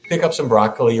Pick up some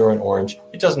broccoli or an orange.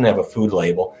 It doesn't have a food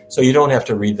label, so you don't have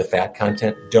to read the fat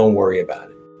content. Don't worry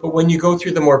about it. But when you go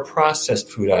through the more processed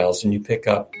food aisles and you pick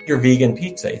up your vegan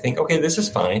pizza, you think, okay, this is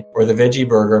fine, or the veggie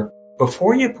burger.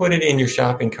 Before you put it in your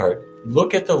shopping cart,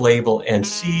 look at the label and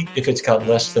see if it's got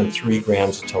less than 3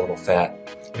 grams of total fat.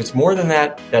 If it's more than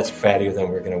that, that's fattier than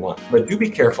we're going to want. But do be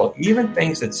careful, even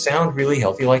things that sound really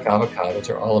healthy like avocados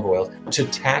or olive oil, to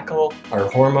tackle our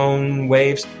hormone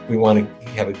waves, we want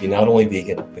to have it be not only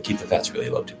vegan, but keep the fats really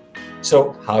low too.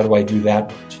 So how do I do that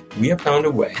much? We have found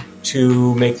a way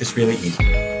to make this really easy.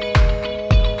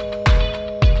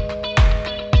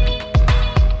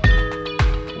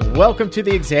 Welcome to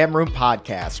the Exam Room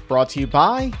Podcast, brought to you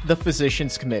by the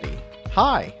Physicians Committee.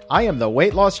 Hi, I am the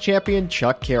weight loss champion,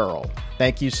 Chuck Carroll.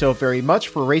 Thank you so very much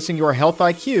for raising your health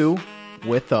IQ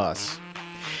with us.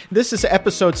 This is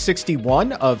episode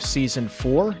 61 of season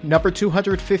 4, number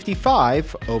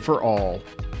 255 overall.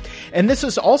 And this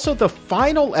is also the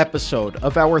final episode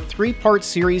of our 3-part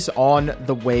series on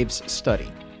the WAVES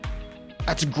study.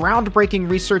 That's groundbreaking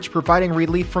research providing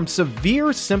relief from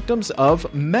severe symptoms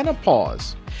of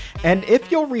menopause. And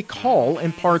if you'll recall,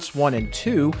 in parts 1 and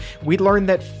 2, we learned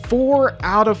that 4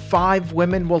 out of 5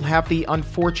 women will have the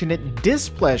unfortunate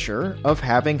displeasure of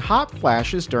having hot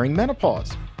flashes during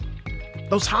menopause.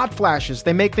 Those hot flashes,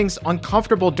 they make things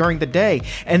uncomfortable during the day,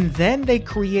 and then they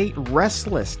create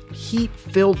restless,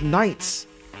 heat-filled nights.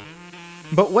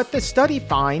 But what the study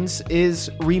finds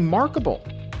is remarkable.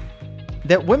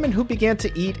 That women who began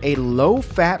to eat a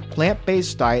low-fat,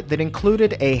 plant-based diet that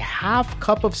included a half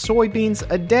cup of soybeans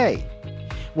a day,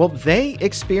 well, they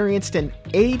experienced an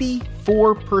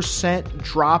 84%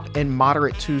 drop in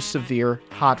moderate to severe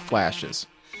hot flashes.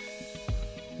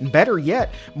 Better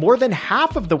yet, more than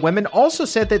half of the women also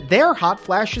said that their hot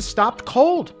flashes stopped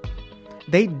cold.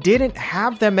 They didn't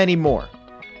have them anymore.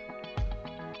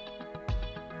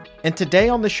 And today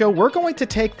on the show, we're going to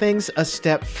take things a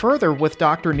step further with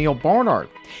Dr. Neal Barnard.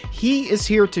 He is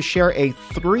here to share a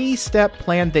 3-step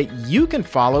plan that you can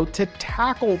follow to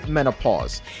tackle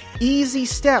menopause. Easy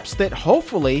steps that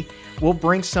hopefully will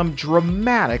bring some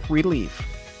dramatic relief.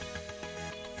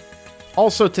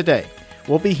 Also today,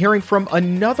 we'll be hearing from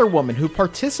another woman who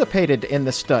participated in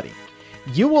the study.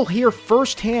 You will hear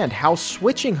firsthand how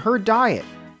switching her diet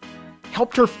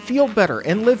helped her feel better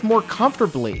and live more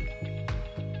comfortably.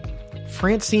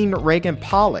 Francine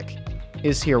Reagan-Pollock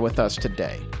is here with us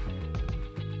today.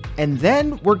 And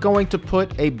then we're going to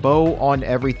put a bow on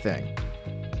everything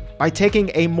by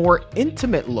taking a more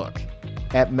intimate look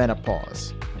at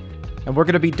menopause. And we're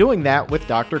going to be doing that with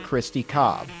Dr. Christy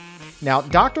Cobb. Now,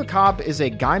 Dr. Cobb is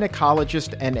a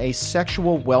gynecologist and a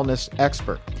sexual wellness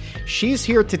expert. She's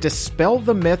here to dispel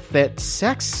the myth that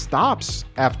sex stops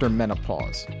after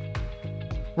menopause.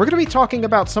 We're going to be talking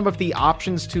about some of the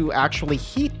options to actually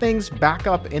heat things back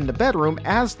up in the bedroom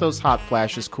as those hot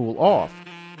flashes cool off.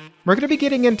 We're going to be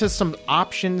getting into some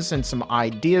options and some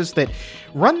ideas that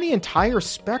run the entire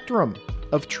spectrum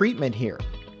of treatment here.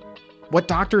 What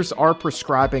doctors are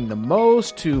prescribing the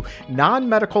most to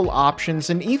non-medical options,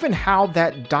 and even how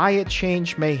that diet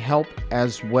change may help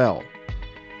as well.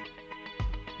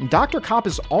 Dr. Cobb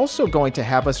is also going to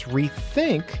have us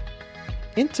rethink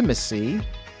intimacy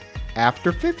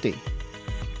after 50.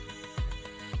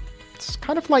 It's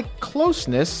kind of like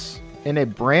closeness in a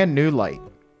brand new light.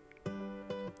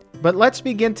 But let's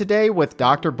begin today with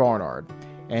Dr. Barnard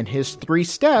and his 3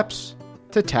 steps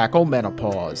to tackle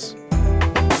menopause.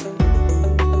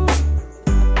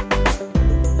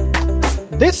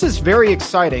 This is very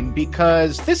exciting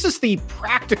because this is the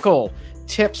practical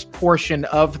tips portion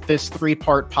of this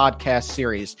 3-part podcast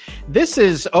series. This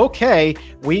is, okay,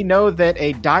 we know that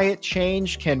a diet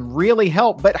change can really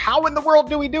help, but how in the world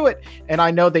do we do it? And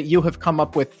I know that you have come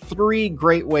up with 3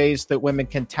 great ways that women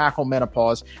can tackle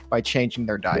menopause by changing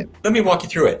their diet. Let me walk you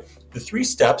through it. The 3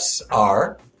 steps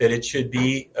are that it should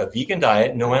be a vegan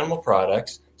diet, no animal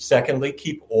products. Secondly,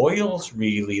 keep oils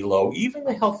really low, even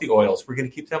the healthy oils. We're going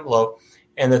to keep them low.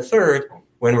 And the third,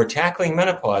 when we're tackling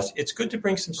menopause, it's good to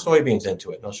bring some soybeans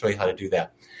into it, and I'll show you how to do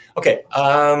that. Okay,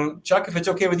 Chuck, if it's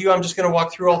okay with you, I'm just going to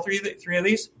walk through all three of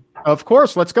these. Of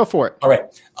course, let's go for it. All right,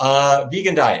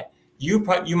 vegan diet. You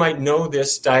might know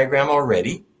this diagram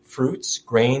already. Fruits,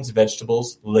 grains,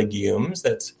 vegetables, legumes.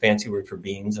 That's a fancy word for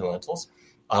beans and lentils.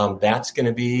 That's going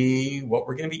to be what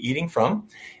we're going to be eating from.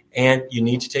 And you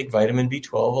need to take vitamin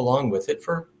B12 along with it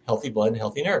for healthy blood and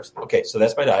healthy nerves. Okay, so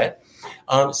that's my diet.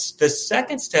 The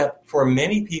second step for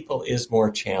many people is more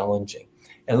challenging.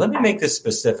 And let me make this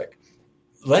specific.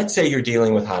 Let's say you're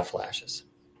dealing with hot flashes.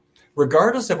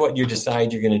 Regardless of what you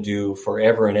decide you're going to do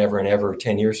forever and ever and ever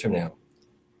 10 years from now,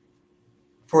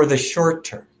 for the short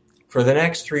term, for the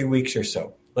next 3 weeks or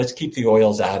so, let's keep the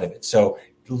oils out of it. So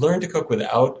learn to cook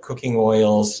without cooking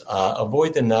oils,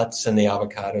 avoid the nuts and the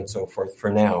avocado and so forth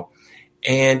for now.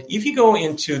 And if you go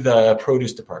into the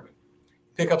produce department,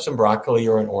 pick up some broccoli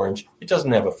or an orange, it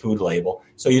doesn't have a food label,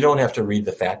 so you don't have to read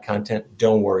the fat content.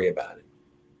 Don't worry about it.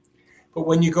 But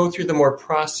when you go through the more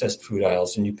processed food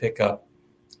aisles and you pick up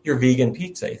your vegan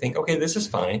pizza, you think, okay, this is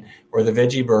fine, or the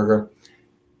veggie burger,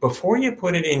 before you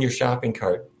put it in your shopping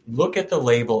cart, look at the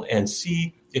label and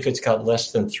see if it's got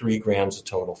less than 3 grams of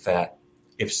total fat.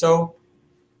 If so,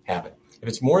 have it. If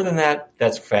it's more than that,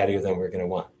 that's fattier than we're going to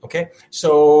want. Okay,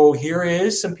 so here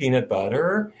is some peanut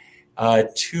butter.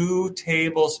 2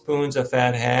 tablespoons of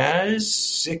fat has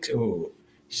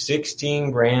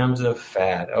 16 grams of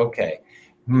fat. Okay,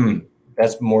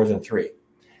 that's more than 3.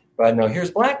 But now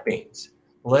here's black beans.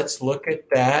 Let's look at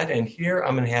that. And here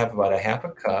I'm going to have about a half a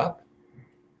cup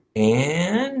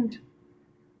and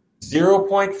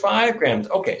 0.5 grams.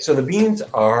 Okay, so the beans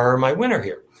are my winner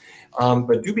here.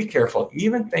 But do be careful.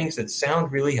 Even things that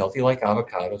sound really healthy, like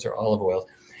avocados or olive oil,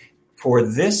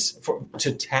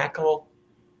 to tackle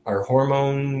our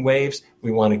hormone waves,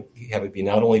 we want to have it be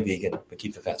not only vegan, but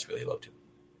keep the fats really low too.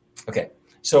 Okay,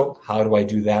 so how do I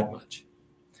do that much?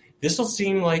 This will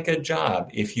seem like a job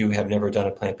if you have never done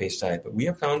a plant-based diet, but we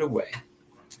have found a way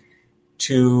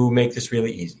to make this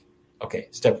really easy. Okay,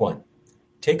 step 1,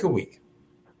 take a week,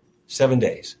 7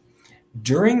 days.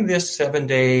 During this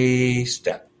 7-day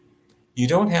step, you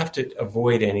don't have to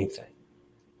avoid anything.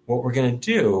 What we're going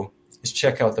to do is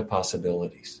check out the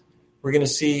possibilities. We're going to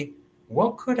see,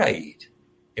 what could I eat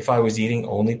if I was eating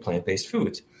only plant-based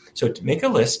foods? So to make a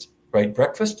list, right?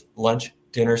 Breakfast, lunch,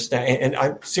 dinner, snack, and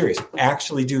I'm serious,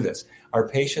 actually do this. Our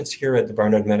patients here at the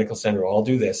Barnard Medical Center all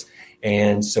do this,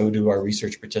 and so do our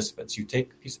research participants. You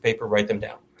take a piece of paper, write them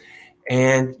down,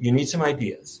 and you need some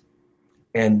ideas.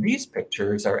 And these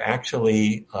pictures are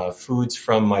actually foods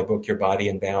from my book, Your Body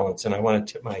in Balance. And I want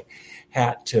to tip my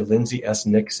hat to Lindsay S.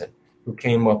 Nixon, who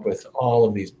came up with all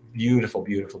of these beautiful,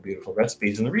 beautiful, beautiful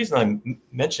recipes. And the reason I'm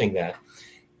mentioning that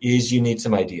is you need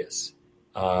some ideas.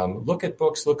 Look at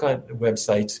books, look at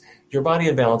websites. Your Body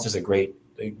in Balance is a great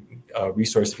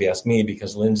resource, if you ask me,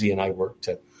 because Lindsay and I work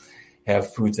to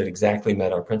have foods that exactly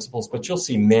met our principles. But you'll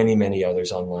see many, many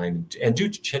others online. And do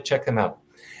check them out.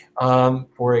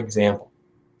 For example,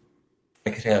 I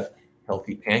could have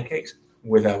healthy pancakes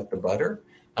without the butter.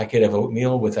 I could have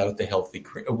oatmeal without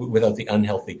the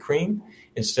unhealthy cream.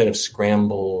 Instead of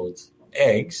scrambled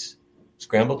eggs,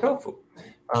 scrambled tofu.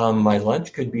 My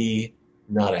lunch could be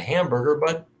not a hamburger,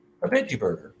 but a veggie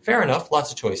burger. Fair enough,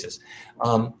 lots of choices.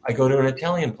 I go to an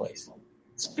Italian place.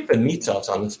 Skip the meat sauce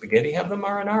on the spaghetti, have the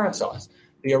marinara sauce,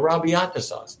 the arrabbiata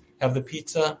sauce, have the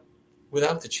pizza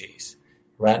without the cheese.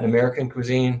 Latin American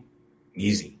cuisine,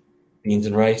 easy. Beans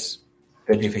and rice,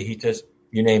 veggie fajitas,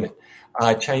 you name it.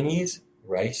 Chinese,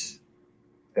 rice,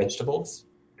 vegetables,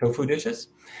 tofu dishes.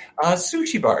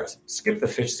 Sushi bars, skip the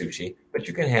fish sushi, but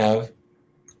you can have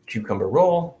cucumber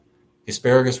roll,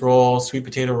 asparagus roll, sweet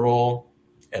potato roll,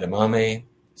 edamame,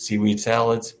 seaweed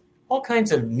salads, all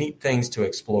kinds of neat things to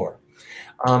explore.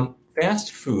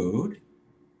 Fast food,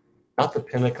 not the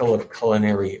pinnacle of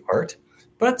culinary art,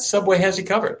 but Subway has you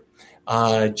covered.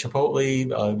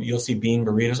 Chipotle, you'll see bean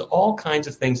burritos, all kinds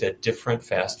of things at different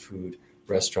fast food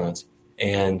restaurants,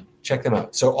 and check them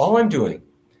out. So all I'm doing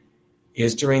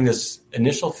is during this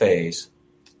initial phase,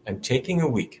 I'm taking a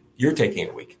week, you're taking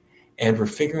a week, and we're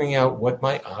figuring out what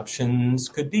my options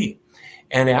could be.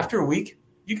 And after a week,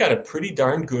 you got a pretty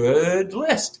darn good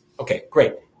list. Okay,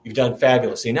 great. You've done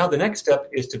fabulously. Now the next step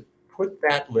is to put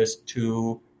that list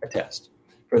to a test.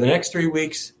 For the next 3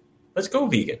 weeks, let's go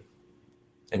vegan.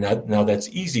 And now that's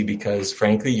easy because,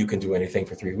 frankly, you can do anything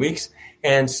for 3 weeks.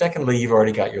 And secondly, you've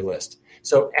already got your list.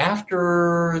 So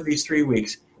after these 3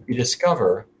 weeks, you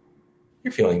discover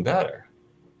you're feeling better.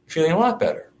 You're feeling a lot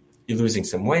better. You're losing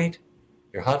some weight.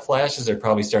 Your hot flashes are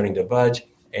probably starting to budge,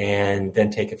 and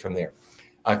then take it from there.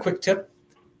 A quick tip,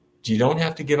 you don't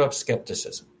have to give up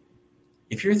skepticism.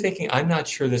 If you're thinking, I'm not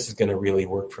sure this is going to really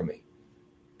work for me,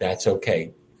 that's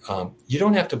okay. You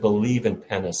don't have to believe in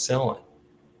penicillin.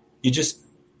 You just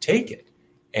take it,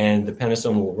 and the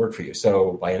penicillin will work for you.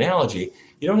 So by analogy,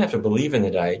 you don't have to believe in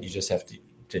the diet. You just have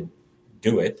to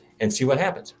do it and see what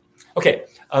happens. Okay,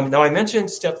 now I mentioned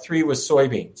step 3 was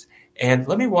soybeans. And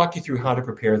let me walk you through how to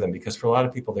prepare them, because for a lot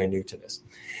of people, they're new to this.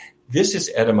 This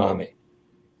is edamame.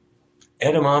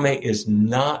 Edamame is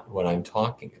not what I'm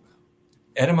talking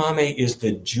about. Edamame is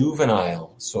the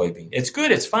juvenile soybean. It's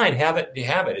good. It's fine. Have it.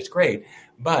 It's great.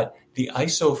 But the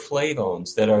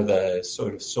isoflavones that are the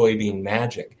sort of soybean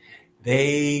magic,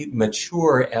 they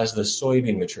mature as the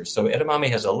soybean matures. So edamame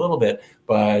has a little bit,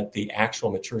 but the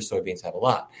actual mature soybeans have a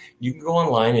lot. You can go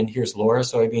online, and here's Laura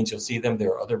soybeans. You'll see them. There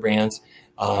are other brands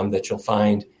that you'll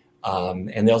find,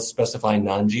 and they'll specify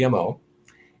non-GMO.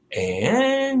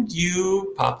 And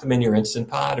you pop them in your Instant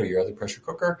Pot or your other pressure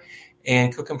cooker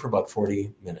and cook them for about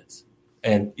 40 minutes.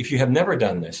 And if you have never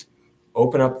done this,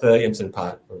 open up the Instant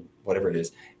Pot or whatever it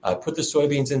is, put the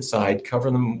soybeans inside, cover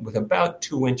them with about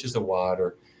 2 inches of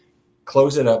water,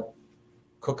 close it up,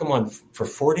 cook them on for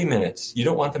 40 minutes. You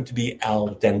don't want them to be al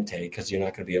dente because you're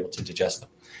not going to be able to digest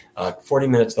them. 40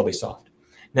 minutes, they'll be soft.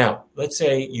 Now, let's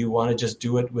say you want to just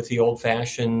do it with the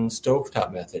old-fashioned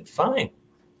stovetop method. Fine.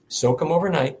 Soak them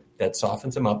overnight. That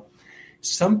softens them up.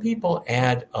 Some people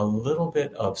add a little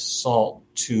bit of salt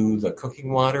to the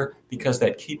cooking water because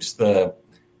that keeps the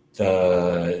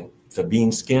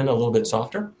bean skin a little bit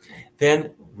softer.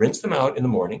 Then rinse them out in the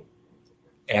morning,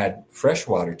 add fresh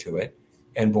water to it,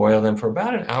 and boil them for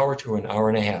about an hour to an hour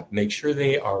and a half. Make sure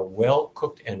they are well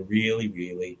cooked and really,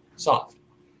 really soft.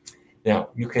 Now,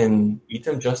 you can eat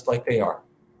them just like they are.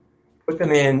 Put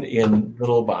them in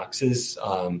little boxes,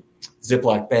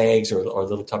 Ziploc bags or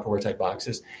little Tupperware type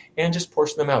boxes, and just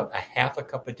portion them out. A half a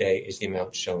cup a day is the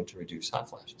amount shown to reduce hot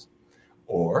flashes.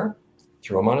 Or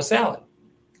throw them on a salad.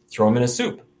 Throw them in a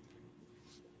soup.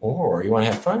 Or you want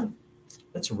to have fun?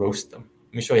 Let's roast them.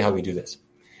 Let me show you how we do this.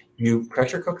 You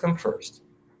pressure cook them first.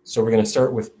 So we're going to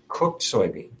start with cooked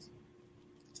soybeans.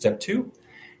 Step 2,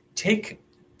 take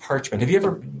parchment. Have you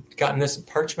ever gotten this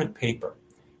parchment paper?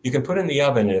 You can put it in the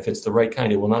oven, and if it's the right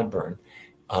kind, it will not burn.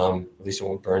 At least it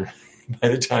won't burn by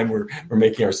the time we're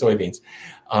making our soybeans.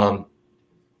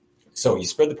 So you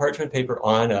spread the parchment paper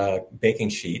on a baking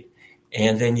sheet,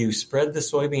 and then you spread the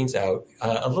soybeans out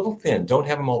a little thin. Don't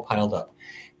have them all piled up.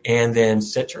 And then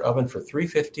set your oven for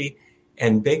 350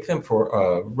 and bake them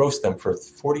roast them for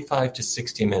 45 to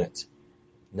 60 minutes.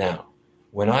 Now,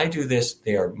 when I do this,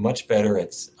 they are much better.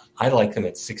 I like them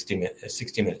at 60 minutes.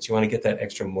 You want to get that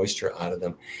extra moisture out of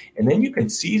them. And then you can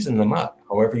season them up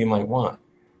however you might want.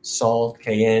 Salt,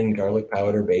 cayenne, garlic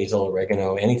powder, basil,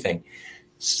 oregano, anything.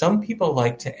 Some people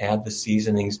like to add the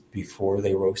seasonings before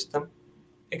they roast them.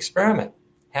 Experiment.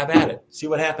 Have at it. See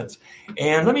what happens.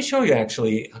 And let me show you,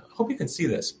 actually. I hope you can see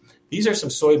this. These are some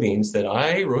soybeans that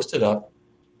I roasted up,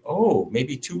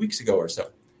 maybe 2 weeks ago or so.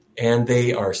 And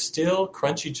they are still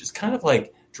crunchy, just kind of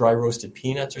like dry roasted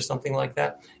peanuts or something like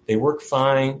that. They work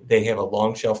fine. They have a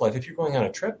long shelf life. If you're going on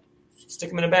a trip, stick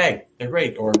them in a bag. They're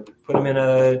great. Or put them in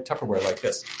a Tupperware like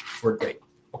this. Work great.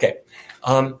 Okay.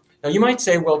 Now you might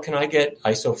say, well, can I get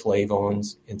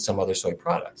isoflavones in some other soy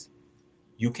products?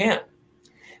 You can.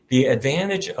 The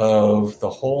advantage of the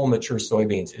whole mature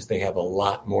soybeans is they have a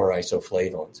lot more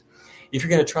isoflavones. If you're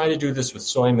going to try to do this with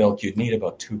soy milk, you'd need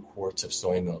about 2 quarts of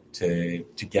soy milk to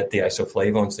get the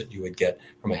isoflavones that you would get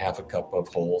from a half a cup of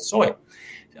whole soy.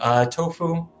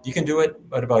 Tofu, you can do it,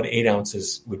 but about 8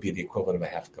 ounces would be the equivalent of a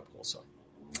half a cup of whole soy.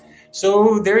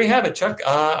 So there you have it, Chuck.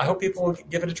 I hope people will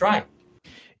give it a try.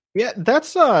 Yeah,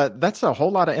 that's a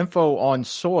whole lot of info on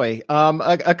soy.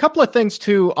 A couple of things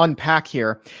to unpack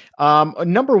here.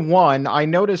 Number one, I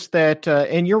noticed that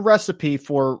in your recipe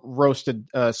for roasted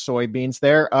soybeans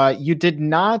there, you did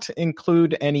not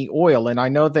include any oil. And I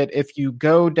know that if you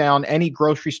go down any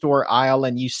grocery store aisle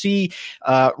and you see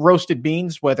roasted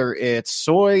beans, whether it's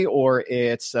soy or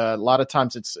it's a lot of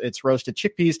times it's roasted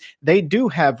chickpeas, they do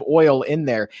have oil in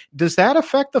there. Does that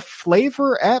affect the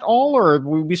flavor at all, or are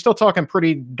we still talking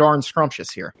pretty darn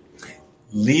scrumptious here?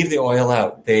 Leave the oil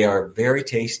out. They are very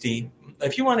tasty.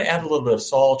 If you want to add a little bit of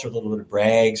salt or a little bit of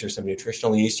Bragg's or some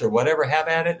nutritional yeast or whatever, have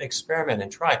at it, experiment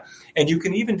and try. And you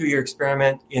can even do your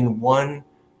experiment in one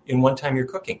time you're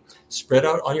cooking. Spread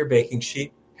out on your baking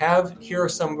sheet. Here are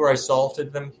some where I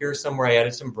salted them. Here are some where I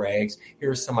added some Bragg's. Here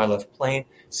are some I left plain.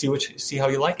 See how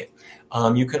you like it.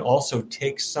 You can also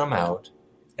take some out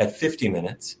at 50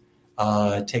 minutes.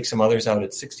 Take some others out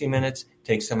at 60 minutes.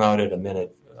 Take some out at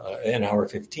an hour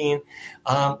 15.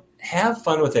 Have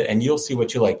fun with it, and you'll see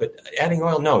what you like. But adding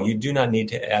oil, no, you do not need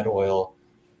to add oil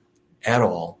at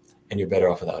all, and you're better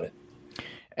off without it.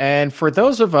 And for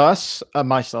those of us,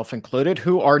 myself included,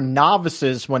 who are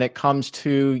novices when it comes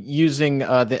to using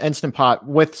the Instant Pot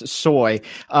with soy,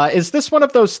 is this one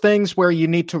of those things where you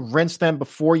need to rinse them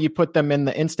before you put them in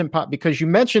the Instant Pot? Because you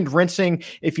mentioned rinsing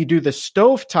if you do the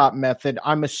stovetop method.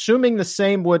 I'm assuming the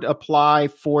same would apply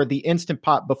for the Instant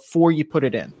Pot before you put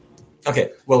it in.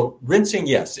 Okay, well, rinsing,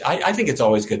 yes. I think it's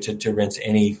always good to rinse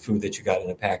any food that you got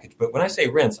in a package. But when I say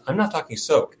rinse, I'm not talking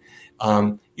soak.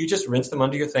 You just rinse them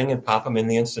under your thing and pop them in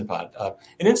the Instant Pot.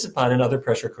 An Instant Pot and other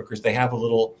pressure cookers, they have a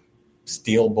little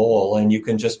steel bowl, and you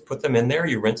can just put them in there.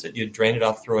 You rinse it, you drain it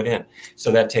off, throw it in.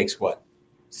 So that takes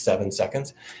 7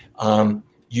 seconds.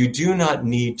 You do not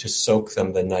need to soak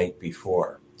them the night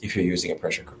before if you're using a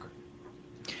pressure cooker.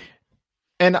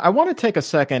 And I want to take a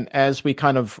second as we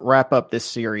kind of wrap up this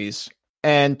series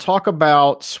and talk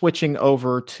about switching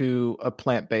over to a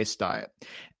plant-based diet.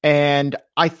 And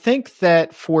I think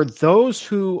that for those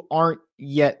who aren't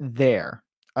yet there,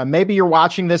 maybe you're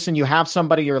watching this and you have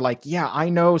somebody you're like, yeah, I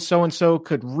know so-and-so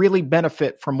could really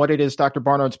benefit from what it is Dr.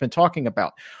 Barnard's been talking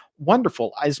about.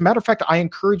 Wonderful. As a matter of fact, I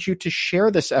encourage you to share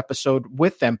this episode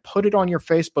with them. Put it on your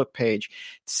Facebook page.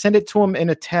 Send it to them in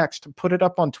a text. Put it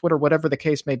up on Twitter, whatever the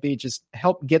case may be. Just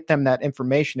help get them that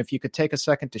information. If you could take a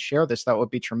second to share this, that would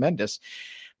be tremendous.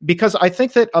 Because I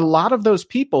think that a lot of those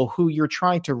people who you're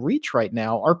trying to reach right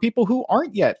now are people who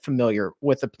aren't yet familiar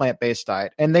with a plant-based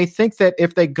diet. And they think that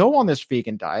if they go on this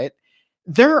vegan diet,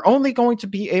 they're only going to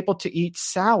be able to eat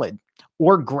salad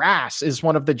or grass is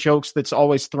one of the jokes that's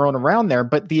always thrown around there.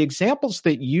 But the examples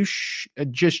that you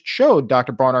just showed,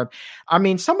 Dr. Barnard, I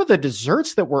mean, some of the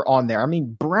desserts that were on there, I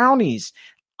mean, brownies,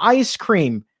 ice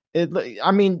cream,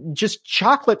 just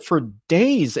chocolate for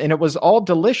days. And it was all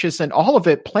delicious and all of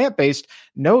it plant-based,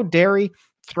 no dairy,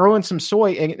 throw in some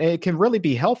soy, and it can really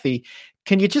be healthy.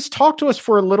 Can you just talk to us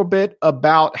for a little bit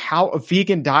about how a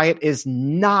vegan diet is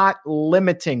not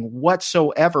limiting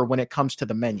whatsoever when it comes to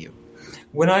the menu?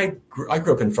 When I grew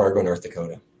up in Fargo, North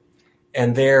Dakota,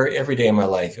 and there every day of my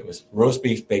life, it was roast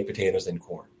beef, baked potatoes, and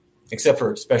corn, except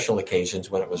for special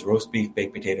occasions when it was roast beef,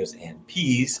 baked potatoes, and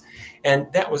peas. And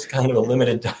that was kind of a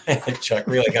limited diet, Chuck,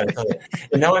 really got to tell you.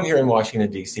 And now I'm here in Washington,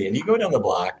 D.C., and you go down the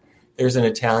block, there's an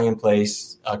Italian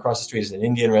place. Across the street is an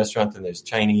Indian restaurant, and there's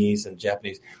Chinese and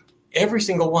Japanese. Every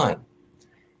single one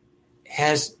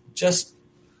has just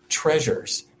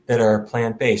treasures that are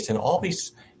plant-based and all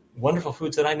these wonderful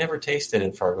foods that I never tasted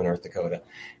in Fargo, North Dakota.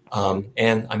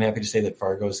 And I'm happy to say that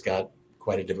Fargo's got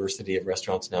quite a diversity of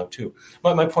restaurants now too.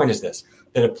 But my point is this,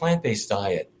 that a plant-based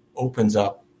diet opens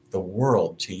up the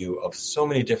world to you of so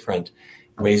many different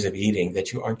ways of eating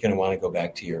that you aren't going to want to go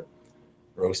back to your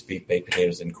roast beef, baked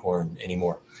potatoes, and corn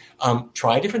anymore.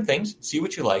 Try different things, see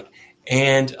what you like.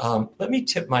 And let me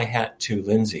tip my hat to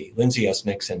Lindsay S.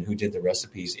 Nixon, who did the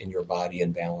recipes in Your Body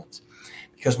in Balance.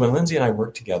 Because when Lindsay and I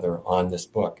worked together on this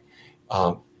book,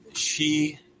 her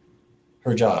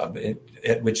job,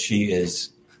 at which she is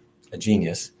a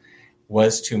genius,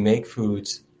 was to make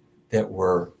foods that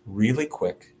were really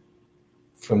quick,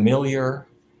 familiar,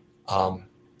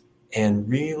 and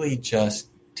really just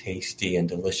tasty and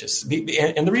delicious.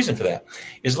 And the reason for that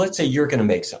is, let's say you're going to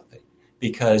make something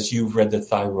because you've read the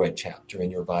thyroid chapter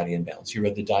in Your Body in Balance. You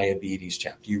read the diabetes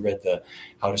chapter. You read the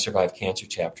How to Survive Cancer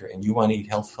chapter, and you want to eat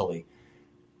healthfully.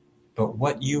 But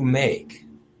what you make,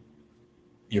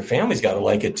 your family's got to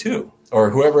like it too, or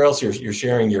whoever else you're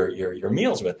sharing your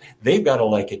meals with, they've got to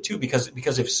like it too, because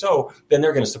if so, then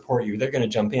they're going to support you. They're going to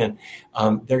jump in.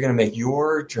 They're going to make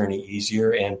your journey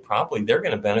easier, and probably they're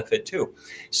going to benefit too.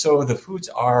 So the foods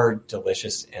are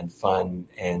delicious and fun,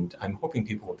 and I'm hoping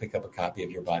people will pick up a copy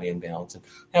of Your Body in Balance and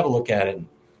have a look at it and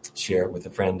share it with a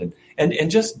friend,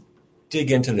 and just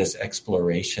dig into this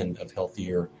exploration of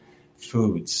healthier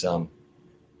foods.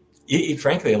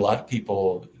 Frankly, a lot of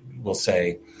people will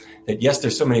say that, yes,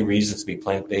 there's so many reasons to be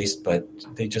plant-based, but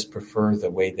they just prefer the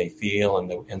way they feel and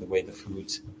the way the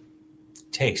foods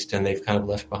taste. And they've kind of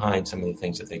left behind some of the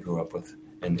things that they grew up with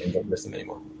and don't miss them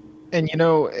anymore. And,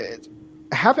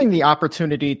 having the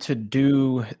opportunity to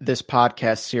do this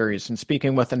podcast series and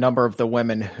speaking with a number of the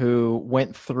women who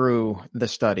went through the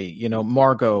study,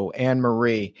 Margot,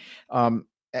 Anne-Marie, and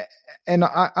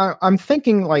I'm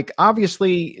thinking, like,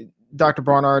 obviously, Dr.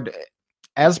 Barnard,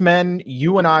 as men,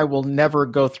 you and I will never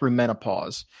go through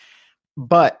menopause.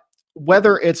 But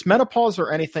whether it's menopause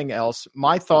or anything else,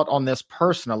 my thought on this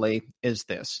personally is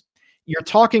this. You're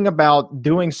talking about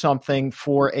doing something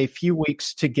for a few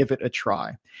weeks to give it a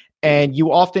try. And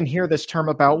you often hear this term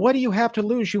about, what do you have to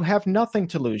lose? You have nothing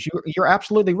to lose. You're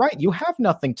absolutely right. You have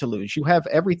nothing to lose. You have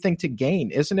everything to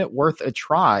gain. Isn't it worth a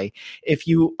try if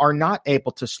you are not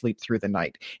able to sleep through the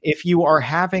night? If you are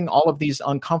having all of these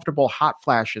uncomfortable hot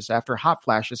flashes after hot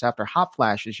flashes after hot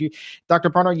flashes? Dr.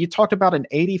 Barnard, you talked about an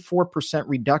 84%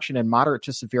 reduction in moderate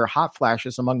to severe hot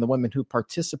flashes among the women who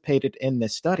participated in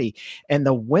this study. And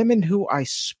the women who I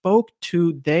spoke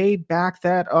to, they back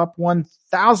that up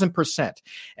 1,000%.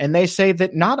 And they say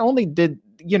that not only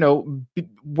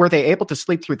were they able to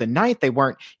sleep through the night, they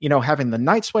weren't, having the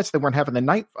night sweats, they weren't having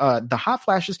the hot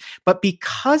flashes, but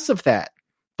because of that,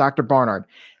 Dr. Barnard,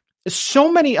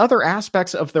 So many other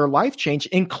aspects of their life change,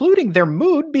 including their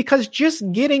mood, because just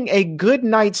getting a good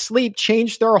night's sleep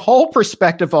changed their whole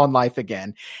perspective on life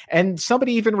again. And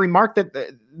somebody even remarked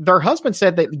that their husband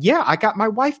said that, yeah, I got my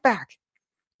wife back.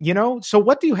 So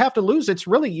what do you have to lose? It's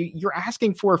really, you're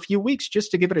asking for a few weeks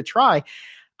just to give it a try.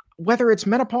 Whether it's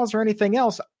menopause or anything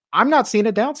else, I'm not seeing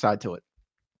a downside to it.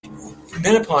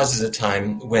 Menopause is a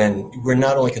time when we're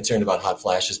not only concerned about hot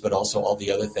flashes, but also all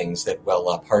the other things that well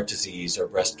up, heart disease or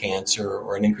breast cancer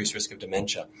or an increased risk of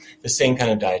dementia. The same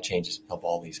kind of diet changes help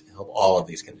all of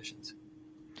these conditions.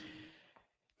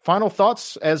 Final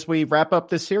thoughts as we wrap up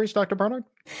this series, Dr. Barnard?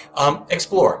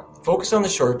 Explore. Focus on the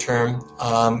short term.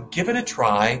 Give it a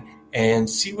try and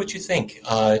see what you think.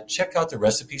 Check out the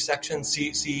recipe section.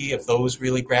 See if those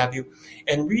really grab you.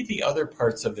 And read the other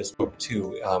parts of this book,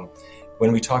 too.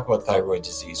 When we talk about thyroid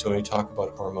disease, when we talk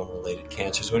about hormone-related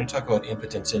cancers, when we talk about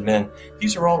impotence in men,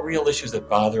 these are all real issues that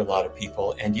bother a lot of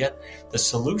people. And yet the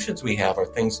solutions we have are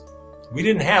things we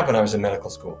didn't have when I was in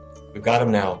medical school. We've got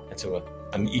them now. And so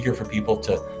I'm eager for people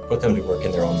to put them to work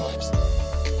in their own lives.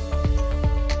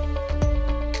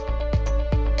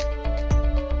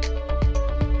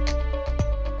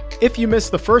 If you missed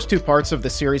the first two parts of the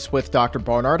series with Dr.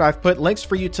 Barnard, I've put links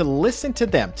for you to listen to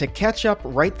them to catch up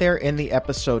right there in the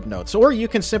episode notes. Or you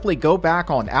can simply go back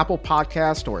on Apple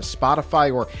Podcast or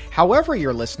Spotify or however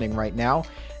you're listening right now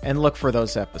and look for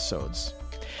those episodes.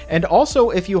 And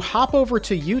also, if you hop over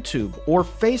to YouTube or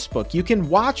Facebook, you can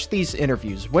watch these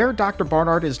interviews where Dr.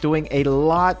 Barnard is doing a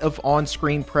lot of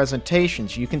on-screen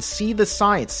presentations. You can see the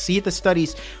science, see the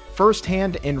studies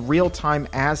firsthand in real time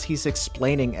as he's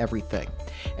explaining everything.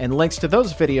 And links to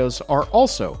those videos are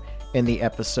also in the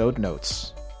episode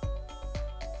notes.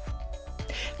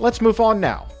 Let's move on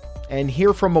now and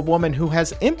hear from a woman who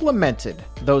has implemented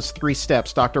those 3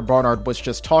 steps Dr. Barnard was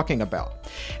just talking about.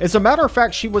 As a matter of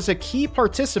fact, she was a key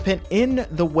participant in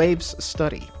the WAVES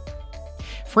study.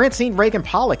 Francine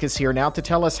Reagan-Pollock is here now to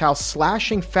tell us how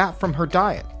slashing fat from her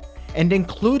diet and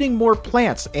including more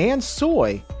plants and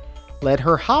soy led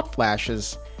her hot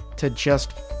flashes to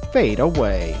just fade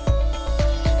away.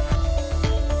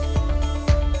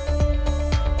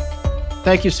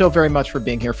 Thank you so very much for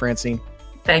being here, Francine.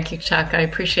 Thank you, Chuck. I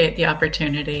appreciate the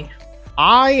opportunity.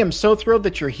 I am so thrilled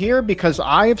that you're here because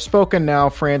I have spoken now,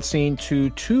 Francine,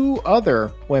 to 2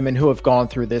 other women who have gone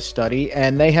through this study,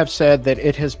 and they have said that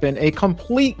it has been a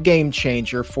complete game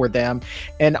changer for them.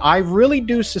 And I really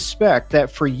do suspect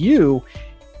that for you,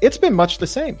 it's been much the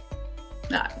same.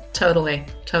 Totally.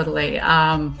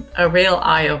 A real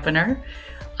eye-opener.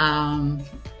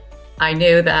 I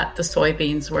knew that the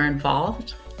soybeans were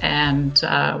involved and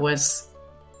was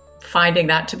finding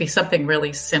that to be something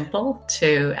really simple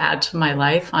to add to my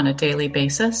life on a daily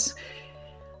basis.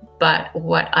 But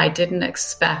what I didn't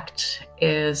expect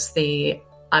is the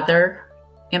other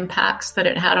impacts that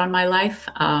it had on my life.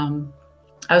 I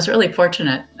was really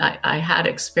fortunate. I had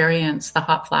experienced the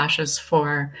hot flashes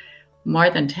for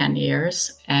more than 10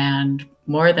 years and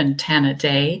more than 10 a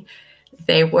day.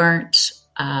 They weren't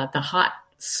the hot,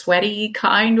 sweaty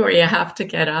kind where you have to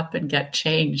get up and get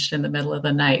changed in the middle of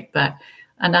the night, but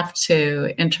enough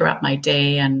to interrupt my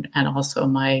day and also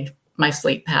my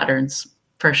sleep patterns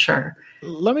for sure.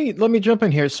 Let me jump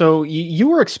in here. So you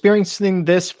were experiencing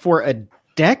this for a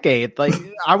decade. Like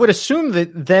I would assume that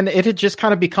then it had just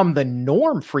kind of become the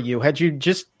norm for you. Had you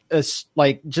just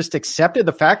accepted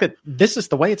the fact that this is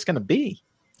the way it's going to be?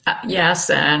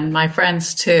 Yes, and my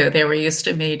friends too. They were used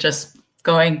to me just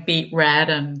going beet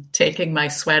red and taking my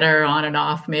sweater on and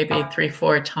off maybe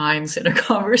 3-4 times in a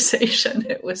conversation.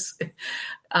 It was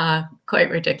quite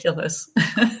ridiculous.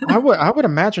 I would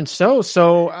imagine so.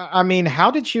 So, I mean, how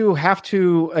did you have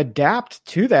to adapt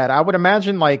to that? I would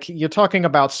imagine like you're talking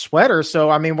about sweaters.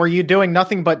 So, I mean, were you doing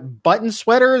nothing but button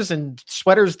sweaters and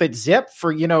sweaters that zip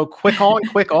for, quick on,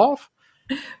 quick off?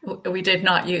 We did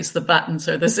not use the buttons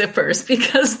or the zippers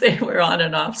because they were on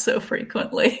and off so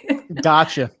frequently.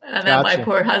 Gotcha. And then my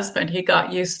poor husband, he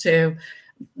got used to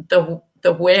the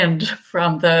wind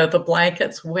from the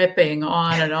blankets whipping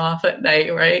on and off at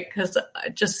night, right? Because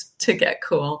just to get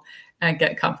cool and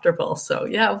get comfortable. So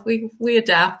yeah, we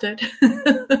adapted.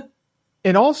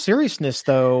 In all seriousness,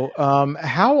 though,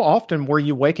 how often were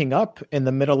you waking up in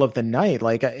the middle of the night?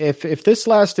 Like, if this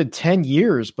lasted 10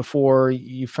 years before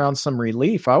you found some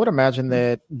relief, I would imagine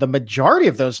that the majority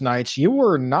of those nights you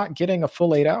were not getting a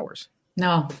full 8 hours.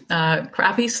 No,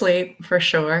 crappy sleep for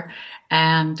sure.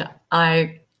 And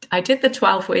I did the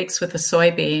 12 weeks with the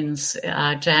soybeans,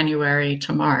 January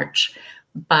to March,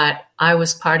 but I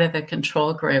was part of the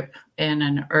control group in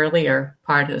an earlier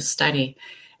part of the study.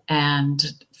 And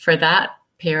for that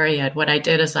period, what I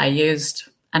did is I used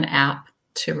an app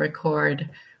to record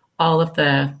all of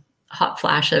the hot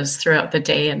flashes throughout the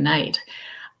day and night.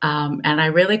 And I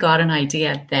really got an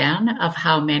idea then of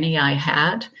how many I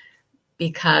had,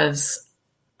 because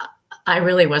I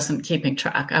really wasn't keeping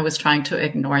track. I was trying to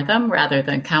ignore them rather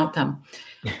than count them.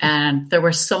 And there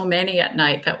were so many at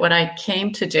night that what I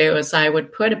came to do is I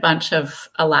would put a bunch of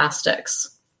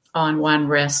elastics on one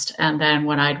wrist. And then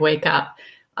when I'd wake up,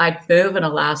 I'd move an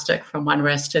elastic from one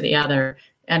wrist to the other.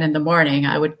 And in the morning,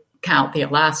 I would count the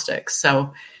elastics.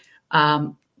 So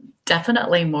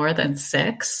definitely more than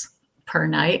 6 per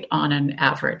night on an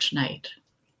average night.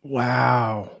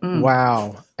 Wow.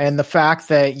 Wow. And the fact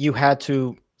that you had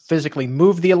to physically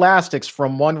move the elastics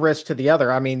from one wrist to the other.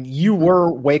 I mean, you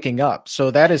were waking up. So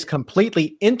that is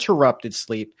completely interrupted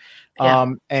sleep.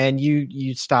 Yeah. And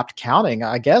you stopped counting.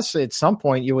 I guess at some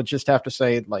point you would just have to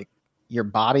say, like, your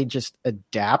body just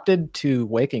adapted to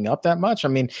waking up that much. I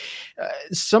mean,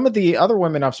 some of the other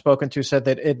women I've spoken to said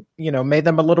that it, made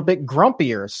them a little bit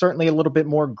grumpier, certainly a little bit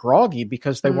more groggy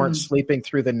because they weren't sleeping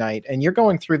through the night. And you're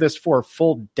going through this for a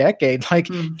full decade. Like,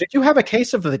 did you have a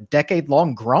case of the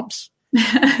decade-long grumps?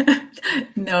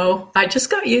 No, I just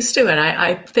got used to it.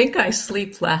 I think I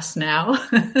sleep less now.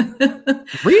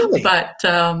 Really? But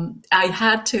I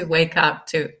had to wake up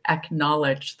to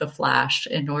acknowledge the flash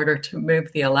in order to move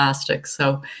the elastic.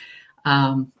 So,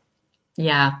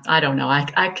 yeah, I don't know.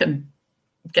 I can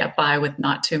get by with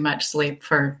not too much sleep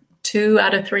for 2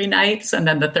 out of 3 nights. And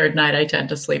then the third night, I tend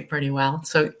to sleep pretty well.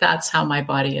 So that's how my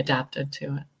body adapted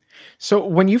to it. So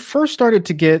when you first started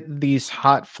to get these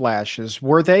hot flashes,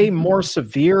 were they more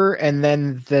severe and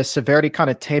then the severity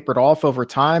kind of tapered off over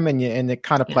time and it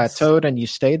kind of plateaued and you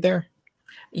stayed there?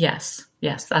 Yes,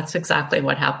 that's exactly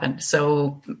what happened.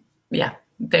 So yeah,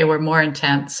 they were more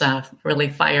intense, really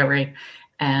fiery,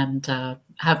 and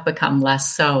have become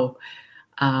less so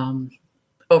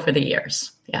over the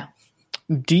years. Yeah.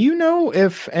 Do you know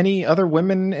if any other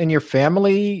women in your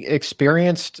family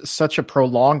experienced such a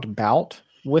prolonged bout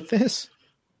with this?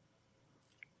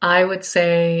 I would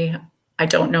say I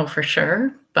don't know for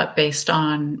sure, but based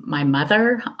on my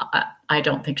mother, I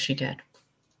don't think she did.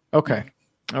 Okay.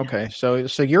 So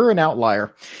you're an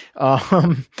outlier.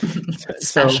 Special.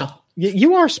 So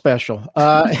you are special.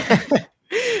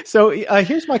 So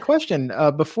here's my question.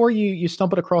 Before you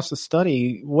stumbled across the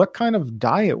study, what kind of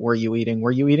diet were you eating? Were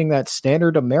you eating that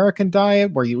standard American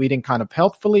diet? Were you eating kind of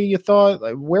healthfully, you thought?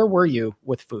 Like, where were you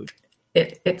with food?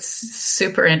 It's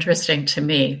super interesting to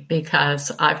me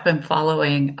because I've been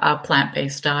following a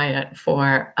plant-based diet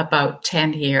for about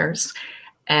 10 years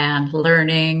and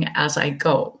learning as I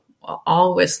go,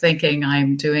 always thinking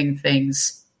I'm doing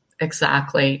things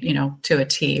exactly, to a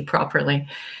T properly,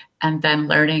 and then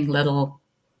learning little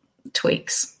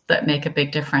tweaks that make a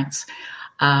big difference.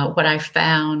 What I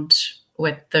found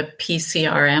with the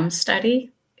PCRM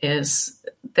study is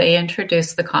they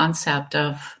introduced the concept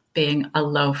of being a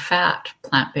low-fat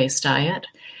plant-based diet.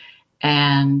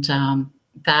 And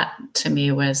that, to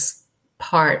me, was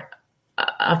part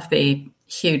of the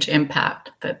huge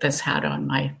impact that this had on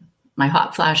my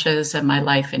hot flashes and my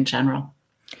life in general.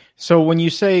 So when you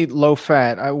say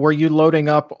low-fat, were you loading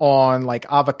up on like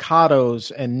avocados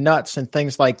and nuts and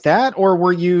things like that? Or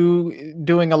were you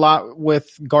doing a lot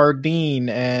with Gardein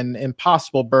and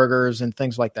Impossible Burgers and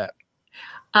things like that?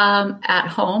 At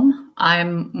home,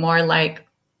 I'm more like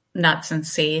nuts and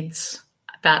seeds,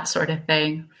 that sort of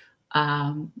thing.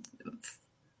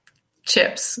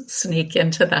 Chips sneak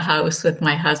into the house with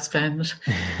my husband.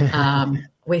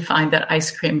 We find that ice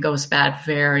cream goes bad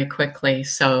very quickly.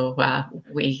 So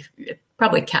we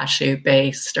probably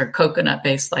cashew-based or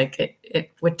coconut-based, like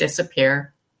it would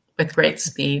disappear with great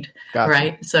speed, Gotcha.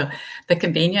 Right? So the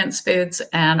convenience foods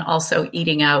and also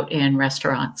eating out in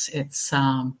restaurants, it's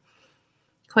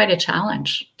quite a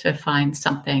challenge to find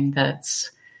something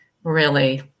that's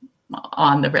really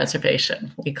on the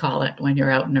reservation, we call it, when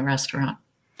you're out in a restaurant.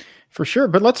 For sure.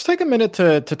 But let's take a minute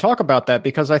to talk about that,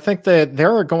 because I think that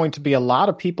there are going to be a lot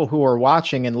of people who are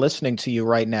watching and listening to you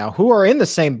right now who are in the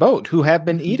same boat, who have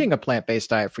been eating a plant-based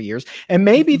diet for years. And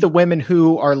maybe the women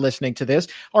who are listening to this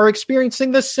are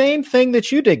experiencing the same thing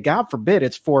that you did. God forbid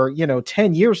it's for,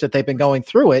 10 years that they've been going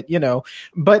through it,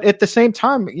 but at the same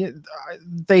time,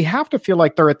 they have to feel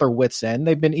like they're at their wits' end.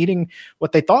 They've been eating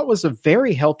what they thought was a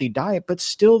very healthy diet, but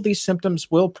still these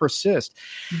symptoms will persist.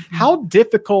 Mm-hmm. How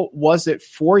difficult was it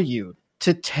for you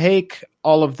to take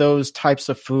all of those types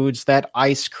of foods, that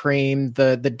ice cream,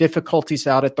 the difficulties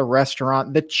out at the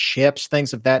restaurant, the chips,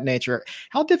 things of that nature?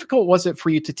 How difficult was it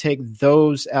for you to take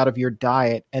those out of your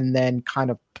diet and then kind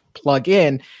of plug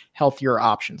in healthier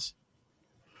options?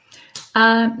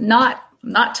 Not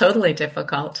not totally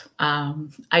difficult.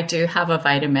 I do have a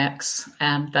Vitamix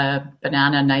and the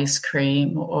banana nice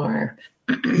cream or,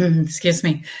 excuse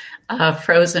me, a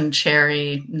frozen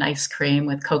cherry nice cream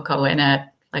with cocoa in it,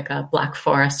 like a Black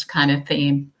Forest kind of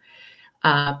theme.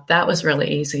 That was really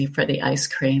easy for the ice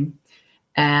cream.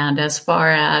 And as far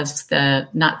as the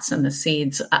nuts and the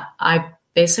seeds, I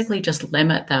basically just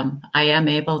limit them. I am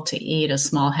able to eat a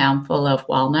small handful of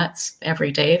walnuts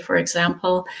every day, for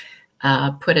example,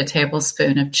 put a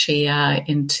tablespoon of chia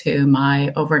into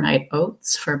my overnight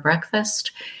oats for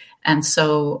breakfast. And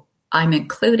so I'm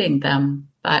including them,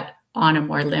 but on a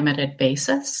more limited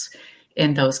basis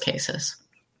in those cases.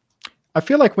 I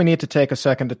feel like we need to take a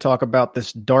second to talk about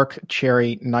this dark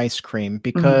cherry nice cream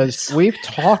because we've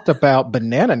talked about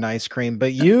banana nice cream,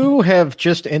 but you have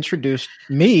just introduced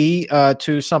me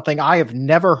to something I have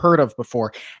never heard of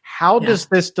before. How does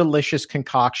this delicious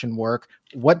concoction work?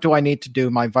 What do I need to do?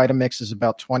 My Vitamix is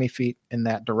about 20 feet in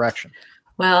that direction.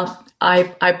 Well,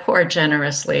 I pour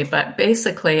generously, but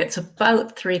basically it's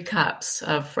about 3 cups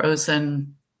of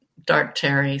frozen dark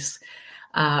cherries.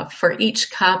 For each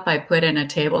cup, I put in a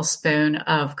tablespoon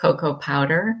of cocoa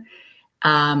powder.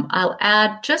 I'll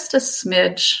add just a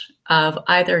smidge of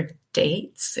either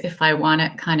dates if I want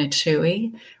it kind of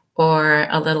chewy, or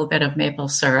a little bit of maple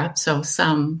syrup, so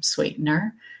some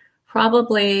sweetener.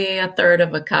 Probably a third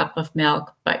of a cup of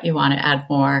milk, but you want to add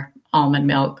more almond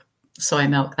milk, soy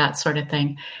milk, that sort of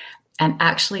thing. And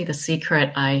actually, the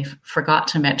secret I forgot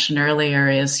to mention earlier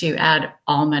is you add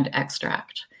almond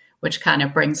extract, which kind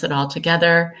of brings it all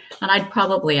together. And I'd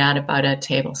probably add about a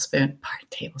teaspoon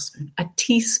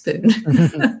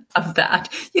of that.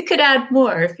 You could add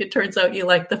more if it turns out you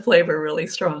like the flavor really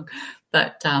strong.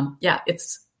 But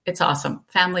it's awesome.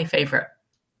 Family favorite.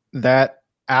 That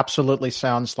absolutely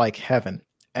sounds like heaven.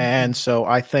 And so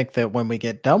I think that when we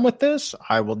get done with this,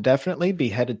 I will definitely be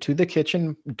headed to the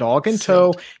kitchen, dog in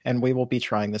tow, and we will be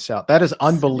trying this out. That is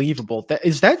unbelievable.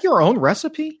 Is that your own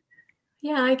recipe?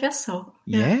 Yeah, I guess so.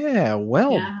 Yeah,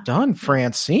 well done,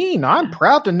 Francine. I'm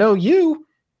proud to know you.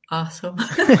 Awesome.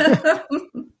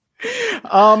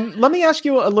 Let me ask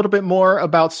you a little bit more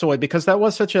about soy, because that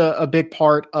was such a big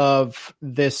part of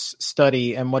this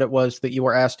study and what it was that you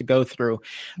were asked to go through.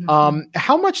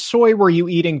 How much soy were you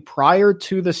eating prior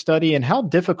to the study, and how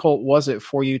difficult was it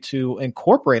for you to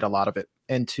incorporate a lot of it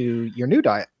into your new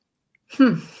diet?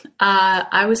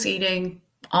 I was eating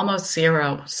almost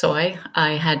zero soy.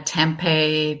 I had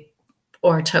tempeh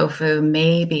or tofu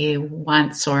maybe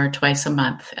once or twice a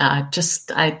month.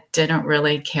 I didn't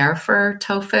really care for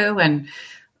tofu, and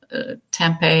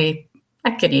tempeh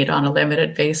I can eat on a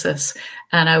limited basis.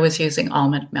 And I was using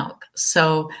almond milk.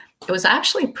 So it was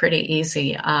actually pretty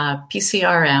easy.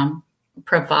 PCRM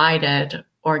provided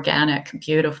organic,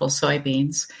 beautiful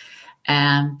soybeans,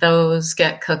 and those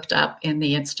get cooked up in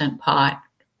the Instant Pot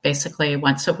basically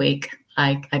once a week.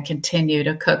 I continue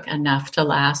to cook enough to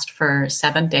last for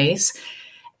 7 days.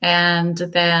 And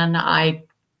then I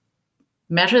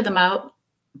measure them out,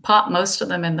 pop most of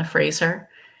them in the freezer.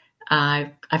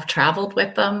 I've traveled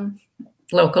with them,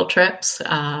 local trips.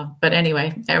 But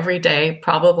anyway, every day,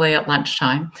 probably at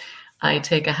lunchtime, I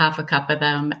take a half a cup of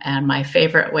them. And my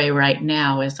favorite way right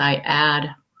now is I add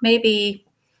maybe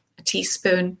a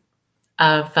teaspoon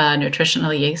of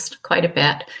nutritional yeast, quite a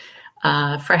bit,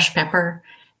 fresh pepper,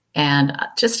 and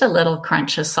just a little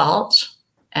crunch of salt,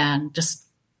 and just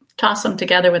toss them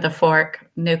together with a fork,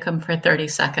 nuke them for 30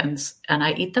 seconds, and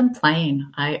I eat them plain.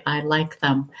 I like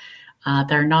them.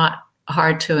 They're not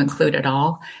hard to include at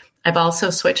all. I've also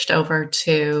switched over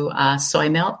to soy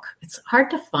milk. It's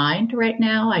hard to find right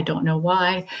now. I don't know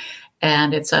why.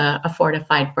 And it's a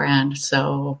fortified brand,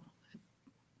 so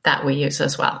that we use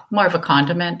as well. More of a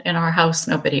condiment in our house.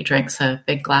 Nobody drinks a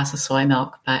big glass of soy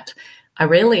milk, but I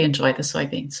really enjoy the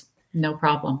soybeans. No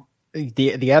problem.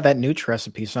 Yeah, that Nooch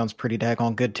recipe sounds pretty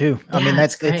daggone good too. Yeah, I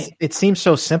mean, it seems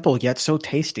so simple yet so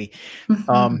tasty.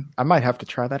 Mm-hmm. I might have to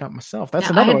try that out myself. That's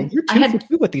another one. You're too for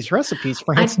two with these recipes,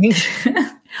 Francine.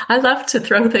 I love to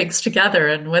throw things together,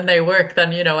 and when they work,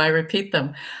 then I repeat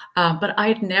them. But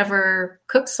I'd never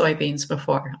cooked soybeans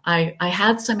before. I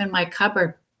had some in my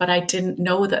cupboard, but I didn't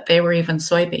know that they were even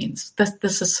soybeans.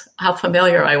 This is how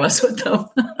familiar I was with them.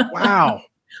 Wow.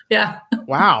 Yeah.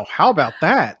 Wow. How about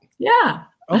that? Yeah.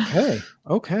 Okay.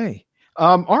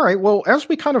 All right. Well, as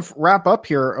we kind of wrap up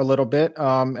here a little bit,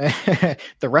 the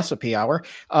recipe hour,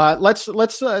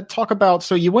 let's talk about,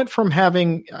 so you went from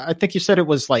having, I think you said it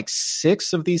was like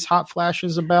 6 of these hot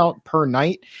flashes about per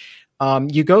night.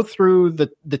 You go through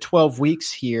the 12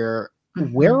 weeks here.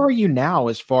 Mm-hmm. Where are you now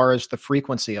as far as the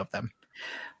frequency of them?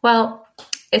 Well,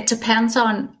 it depends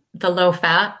on the low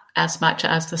fat as much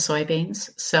as the soybeans.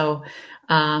 So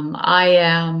I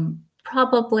am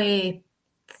probably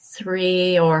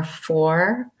 3 or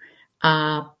 4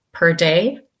 per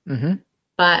day,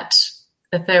 but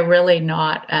they're really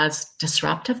not as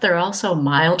disruptive. They're also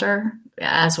milder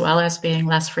as well as being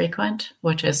less frequent,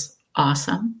 which is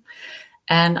awesome.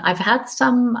 And I've had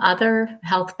some other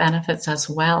health benefits as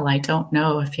well. I don't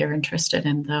know if you're interested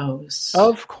in those.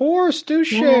 Of course, do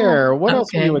share. What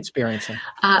else are you experiencing?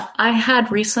 I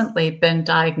had recently been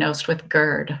diagnosed with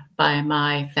GERD by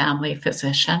my family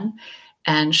physician,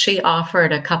 and she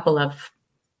offered a couple of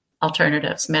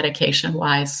alternatives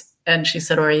medication-wise. And she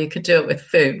said, or you could do it with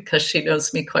food, because she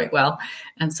knows me quite well.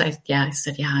 And so I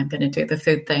said, I'm going to do the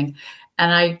food thing.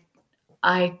 And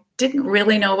I didn't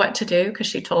really know what to do, because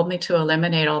she told me to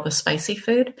eliminate all the spicy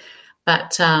food.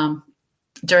 But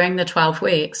during the 12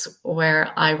 weeks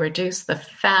where I reduced the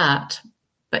fat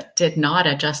but did not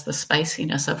adjust the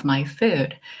spiciness of my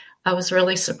food, I was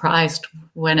really surprised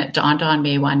when it dawned on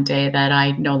me one day that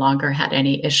I no longer had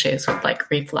any issues with like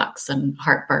reflux and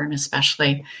heartburn,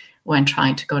 especially when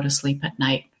trying to go to sleep at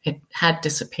night. It had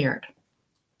disappeared.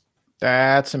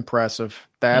 That's impressive.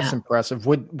 That's impressive.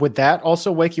 Would that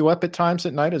also wake you up at times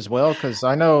at night as well? Because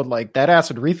I know like that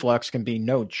acid reflux can be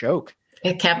no joke.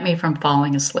 It kept me from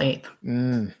falling asleep.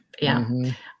 Yeah. Mm-hmm.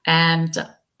 And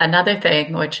another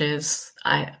thing, which is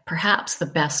perhaps the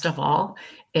best of all,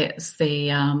 is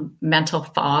the mental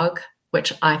fog,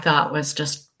 which I thought was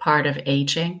just part of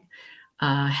aging,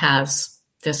 has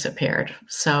disappeared.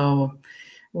 So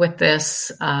with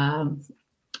this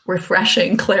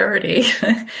refreshing clarity,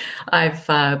 I've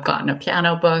gotten a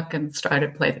piano book and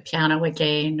started to play the piano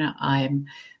again. I'm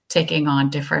taking on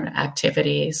different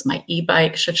activities. My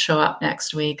e-bike should show up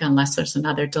next week unless there's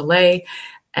another delay.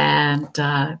 And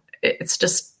it's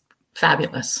just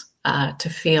fabulous to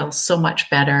feel so much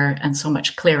better and so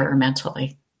much clearer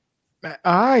mentally.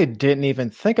 I didn't even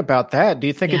think about that. Do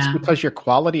you think it's because your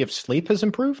quality of sleep has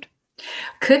improved?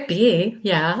 Could be.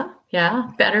 Yeah.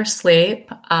 Better sleep.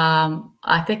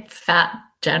 I think fat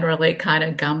generally kind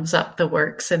of gums up the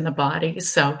works in the body.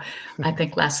 So I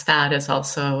think less fat has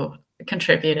also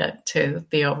contributed to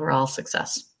the overall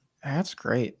success. That's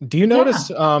great. Do you notice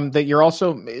that you're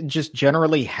also just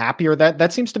generally happier?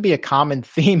 That seems to be a common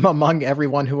theme among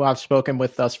everyone who I've spoken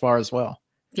with thus far as well.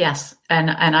 Yes.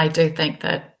 And I do think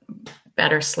that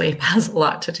better sleep has a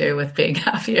lot to do with being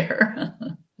happier.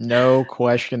 No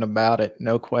question about it.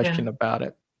 No question about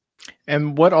it.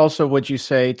 And what also would you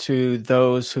say to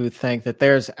those who think that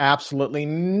there's absolutely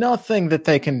nothing that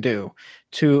they can do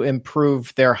to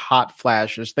improve their hot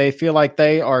flashes? They feel like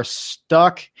they are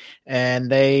stuck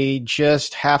and they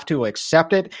just have to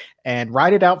accept it and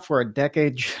ride it out for a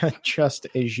decade just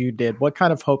as you did. What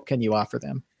kind of hope can you offer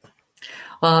them?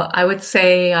 Well, I would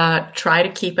say try to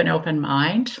keep an open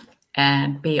mind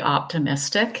and be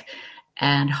optimistic.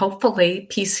 And hopefully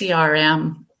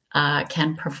PCRM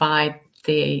can provide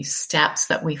the steps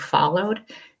that we followed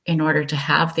in order to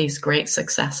have these great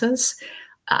successes.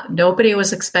 Nobody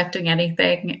was expecting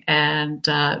anything, and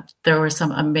there were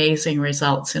some amazing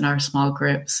results in our small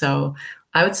group. So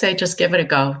I would say just give it a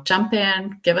go. Jump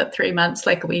in, give it 3 months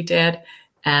like we did,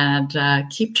 and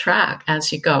keep track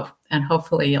as you go. And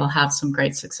hopefully you'll have some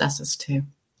great successes too.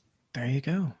 There you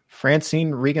go.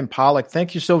 Francine Regan-Pollock,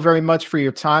 thank you so very much for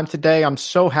your time today. I'm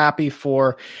so happy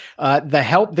for the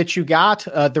help that you got,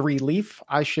 the relief,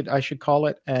 I should call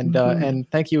it. And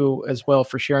and thank you as well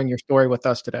for sharing your story with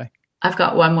us today. I've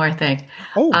got one more thing.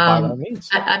 Oh, by all means.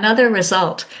 Another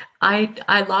result.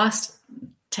 I lost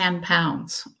 10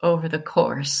 pounds over the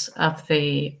course of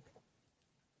the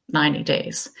 90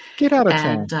 days. Get out of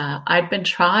town. And I'd been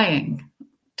trying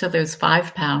to lose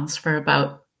 5 pounds for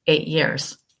about 8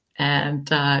 years. And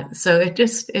so it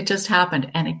just happened.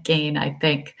 And again, I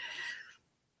think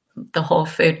the whole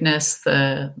foodness,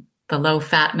 the low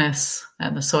fatness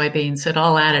and the soybeans, it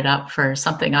all added up for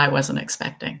something I wasn't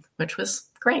expecting, which was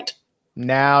great.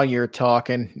 Now you're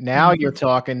talking. You're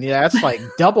talking. Yeah, that's like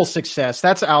double success.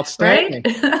 That's outstanding.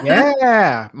 Right?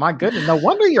 Yeah. My goodness. No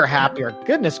wonder you're happier.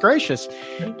 Goodness gracious.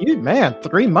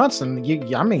 3 months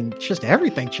and just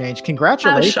everything changed.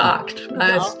 Congratulations. I was shocked.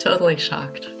 I was totally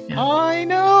shocked. Yeah. I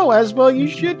know. As well you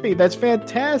should be. That's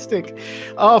fantastic.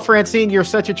 Oh, Francine, you're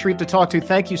such a treat to talk to.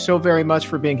 Thank you so very much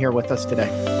for being here with us today.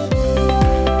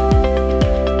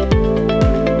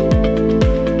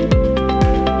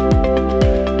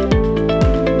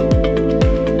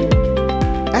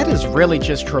 Really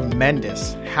just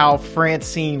tremendous how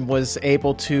Francine was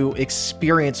able to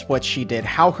experience what she did,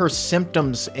 how her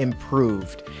symptoms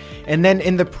improved. And then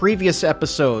in the previous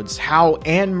episodes, how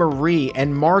Anne-Marie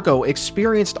and Margot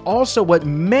experienced also what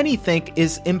many think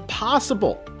is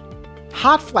impossible.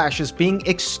 hot flashes being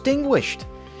extinguished.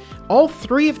 All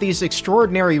three of these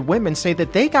extraordinary women say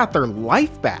that they got their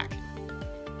life back.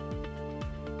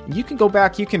 You can go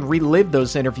back, you can relive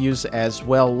those interviews as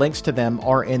well. Links to them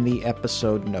are in the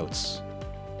episode notes.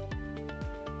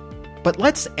 But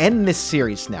let's end this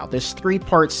series now, this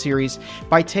 3-part series,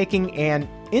 by taking an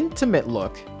intimate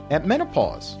look at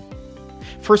menopause.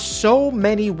 For so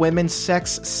many women,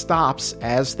 sex stops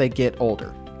as they get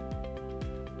older.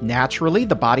 Naturally,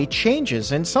 the body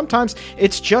changes, and sometimes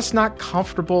it's just not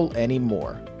comfortable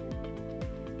anymore.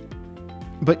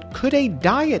 But could a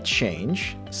diet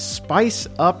change spice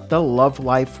up the love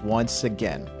life once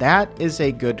again? That is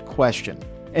a good question.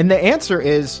 And the answer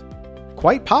is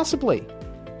quite possibly.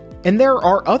 And there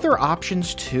are other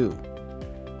options too.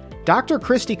 Dr.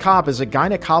 Christy Cobb is a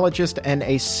gynecologist and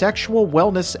a sexual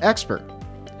wellness expert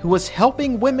who is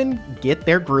helping women get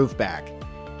their groove back.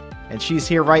 And she's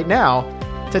here right now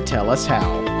to tell us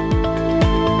how.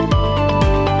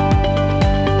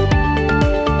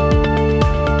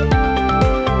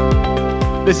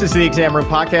 This is the Exam Room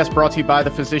Podcast, brought to you by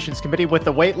the Physicians Committee with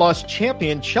the weight loss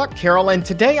champion, Chuck Carroll. And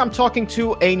today I'm talking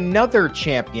to another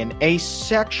champion, a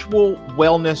sexual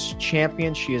wellness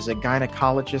champion. She is a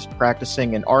gynecologist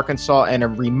practicing in Arkansas and a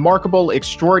remarkable,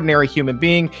 extraordinary human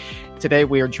being. Today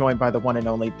we are joined by the one and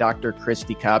only Dr.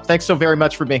 Christy Cobb. Thanks so very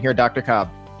much for being here, Dr. Cobb.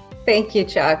 Thank you,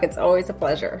 Chuck. It's always a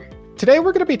pleasure. Today,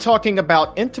 we're going to be talking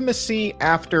about intimacy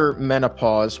after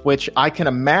menopause, which I can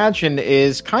imagine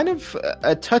is kind of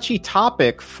a touchy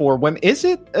topic for women. Is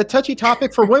it a touchy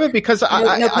topic for women? Because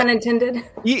no pun intended.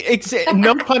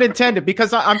 No pun intended.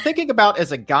 Because I'm thinking about,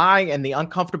 as a guy, and the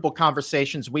uncomfortable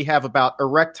conversations we have about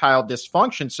erectile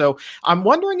dysfunction. So I'm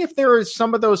wondering if there is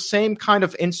some of those same kind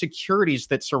of insecurities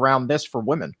that surround this for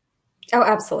women. Oh,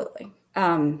 absolutely.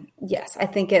 Yes, I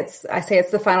think it's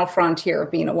the final frontier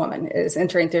of being a woman, is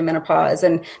entering through menopause.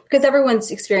 And because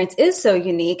everyone's experience is so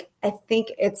unique, I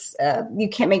think it's, you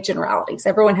can't make generalities.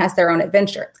 Everyone has their own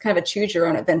adventure. It's kind of a choose your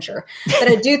own adventure. But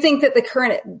I do think that the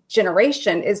current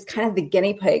generation is kind of the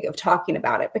guinea pig of talking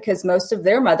about it, because most of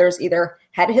their mothers either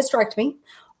had a hysterectomy,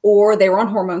 or they were on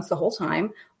hormones the whole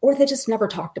time, or they just never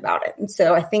talked about it. And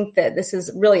so I think that this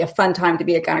is really a fun time to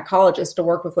be a gynecologist, to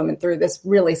work with women through this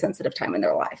really sensitive time in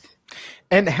their life.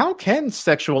 And how can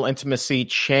sexual intimacy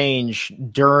change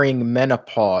during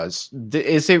menopause?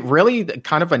 Is it really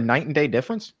kind of a night and day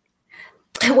difference?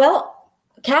 Well,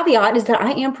 caveat is that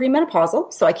I am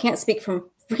premenopausal, so I can't speak from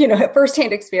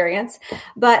firsthand experience,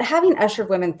 but having ushered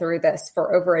women through this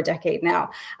for over a decade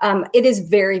now, it is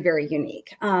very, very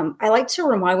unique. I like to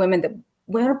remind women that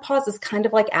menopause is kind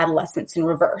of like adolescence in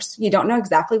reverse. You don't know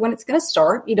exactly when it's going to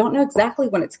start. You don't know exactly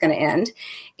when it's going to end.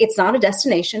 It's not a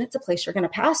destination. It's a place you're going to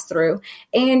pass through.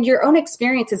 And your own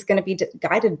experience is going to be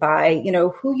guided by,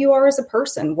 who you are as a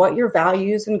person, what your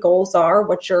values and goals are,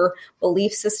 what your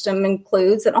belief system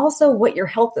includes, and also what your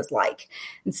health is like.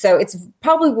 And so it's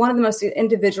probably one of the most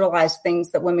individualized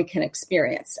things that women can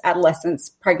experience: adolescence,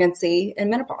 pregnancy, and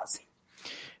menopause.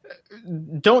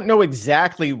 Don't know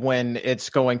exactly when it's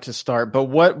going to start, but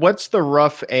what's the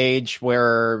rough age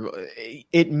where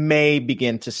it may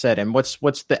begin to set in? What's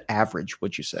the average,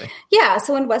 would you say? Yeah,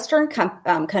 so in Western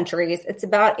countries, it's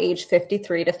about age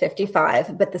 53 to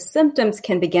 55, but the symptoms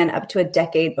can begin up to a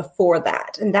decade before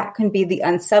that. And that can be the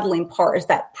unsettling part, is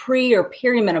that pre or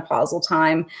perimenopausal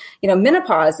time.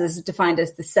 Menopause is defined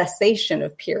as the cessation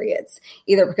of periods,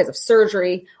 either because of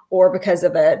surgery or because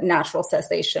of a natural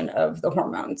cessation of the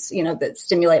hormones, that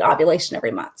stimulate ovulation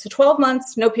every month. So 12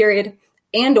 months, no period,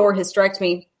 and or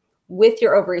hysterectomy with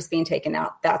your ovaries being taken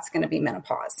out, that's going to be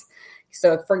menopause.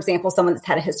 So, for example, someone that's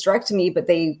had a hysterectomy, but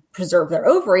they preserve their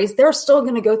ovaries, they're still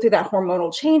going to go through that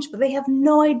hormonal change, but they have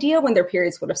no idea when their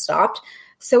periods would have stopped.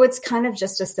 So it's kind of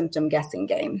just a symptom guessing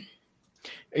game.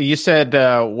 You said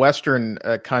Western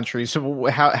countries. So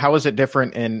how is it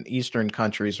different in Eastern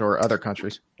countries or other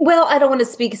countries? Well, I don't want to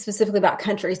speak specifically about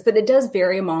countries, but it does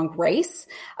vary among race.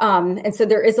 And so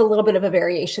there is a little bit of a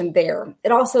variation there.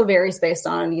 It also varies based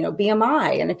on,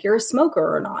 BMI and if you're a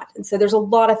smoker or not. And so there's a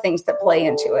lot of things that play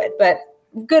into it. But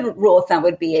good rule of thumb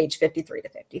would be age 53 to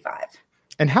 55.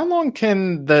 And how long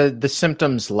can the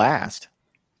symptoms last?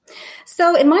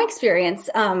 So in my experience,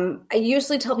 I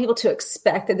usually tell people to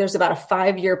expect that there's about a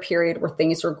 5-year period where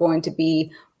things are going to be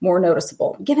more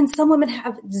noticeable. Given some women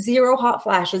have 0 hot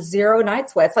flashes, 0 night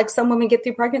sweats, like some women get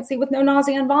through pregnancy with no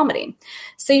nausea and vomiting.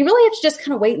 So you really have to just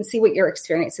kind of wait and see what your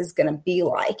experience is going to be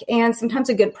like. And sometimes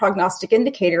a good prognostic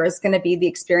indicator is going to be the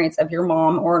experience of your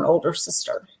mom or an older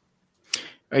sister.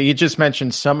 You just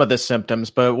mentioned some of the symptoms,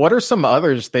 but what are some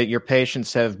others that your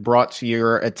patients have brought to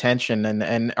your attention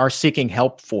and are seeking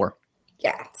help for?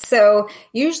 Yeah. So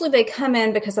usually they come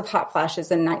in because of hot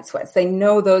flashes and night sweats. They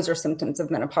know those are symptoms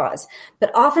of menopause.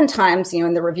 But oftentimes,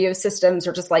 in the review systems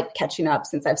or just like catching up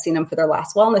since I've seen them for their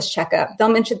last wellness checkup, they'll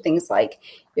mention things like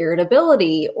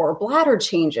irritability or bladder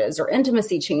changes or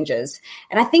intimacy changes.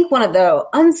 And I think one of the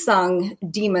unsung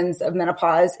demons of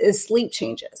menopause is sleep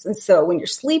changes. And so when your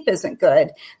sleep isn't good,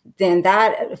 then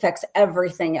that affects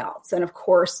everything else. And of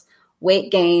course,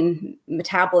 weight gain,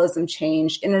 metabolism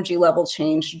change, energy level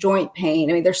change, joint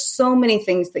pain. I mean, there's so many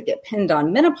things that get pinned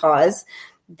on menopause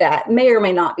that may or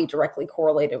may not be directly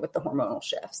correlated with the hormonal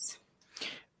shifts.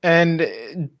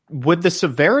 And would the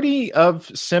severity of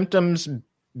symptoms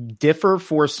differ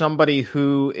for somebody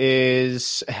who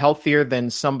is healthier than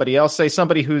somebody else? Say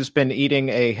somebody who's been eating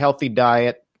a healthy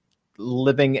diet,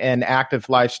 living an active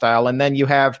lifestyle, and then you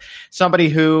have somebody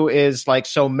who is like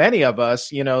so many of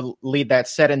us, lead that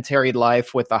sedentary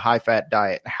life with a high-fat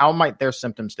diet. How might their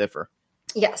symptoms differ?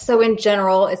 Yeah. So in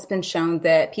general, it's been shown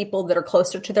that people that are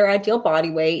closer to their ideal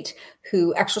body weight,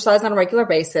 who exercise on a regular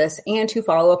basis, and who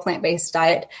follow a plant-based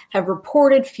diet have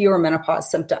reported fewer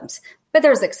menopause symptoms. But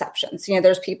there's exceptions.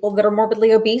 There's people that are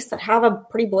morbidly obese that have a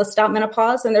pretty blissed out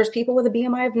menopause, and there's people with a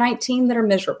BMI of 19 that are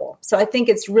miserable. So I think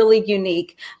it's really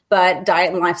unique, but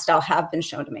diet and lifestyle have been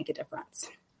shown to make a difference.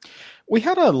 We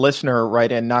had a listener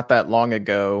write in not that long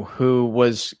ago who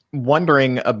was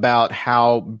wondering about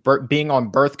how being on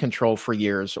birth control for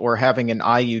years or having an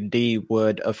IUD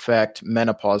would affect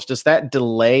menopause. Does that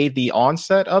delay the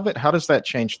onset of it? How does that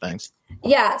change things?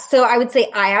 Yeah, so I would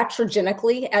say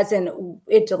iatrogenically, as in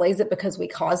it delays it because we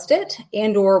caused it,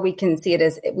 and or we can see it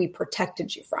as we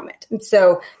protected you from it. And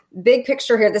so big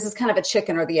picture here, this is kind of a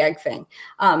chicken or the egg thing.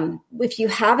 If you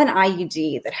have an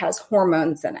IUD that has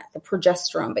hormones in it, the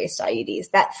progesterone-based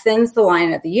IUDs, that thins the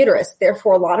lining of the uterus.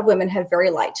 Therefore, a lot of women have very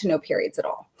light to no periods at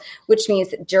all, which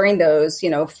means that during those,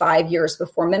 5 years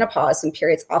before menopause, when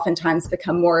periods oftentimes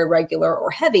become more irregular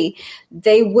or heavy,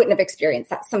 they wouldn't have experienced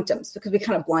that symptoms because we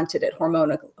kind of blunted it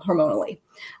hormonally.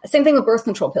 Same thing with birth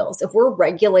control pills. If we're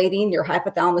regulating your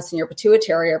hypothalamus and your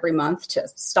pituitary every month to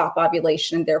stop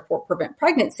ovulation and therefore prevent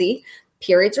pregnancy,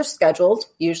 periods are scheduled,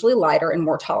 usually lighter and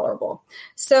more tolerable.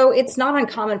 So it's not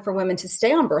uncommon for women to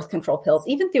stay on birth control pills,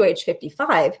 even through age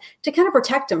 55, to kind of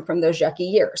protect them from those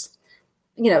yucky years.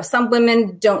 Some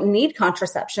women don't need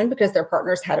contraception because their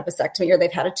partner's had a vasectomy or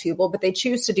they've had a tubal, but they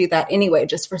choose to do that anyway,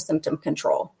 just for symptom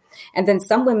control. And then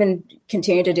some women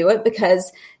continue to do it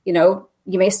because,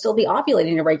 you may still be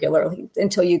ovulating irregularly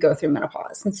until you go through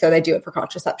menopause. And so they do it for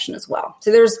contraception as well.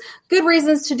 So there's good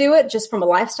reasons to do it just from a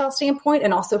lifestyle standpoint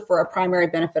and also for a primary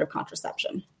benefit of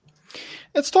contraception.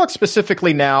 Let's talk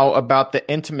specifically now about the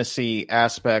intimacy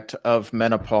aspect of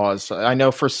menopause. I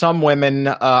know for some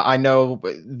women, I know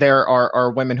there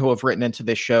are women who have written into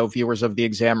this show, viewers of the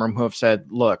exam room, who have said,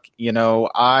 look,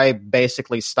 I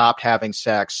basically stopped having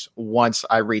sex once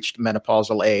I reached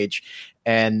menopausal age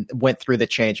and went through the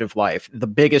change of life. The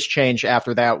biggest change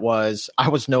after that was I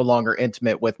was no longer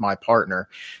intimate with my partner.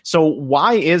 So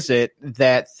why is it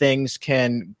that things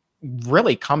can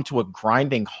really come to a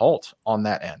grinding halt on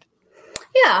that end?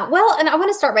 Yeah, well, and I want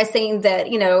to start by saying that,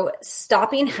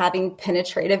 stopping having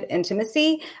penetrative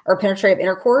intimacy or penetrative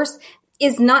intercourse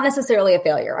is not necessarily a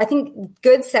failure. I think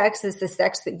good sex is the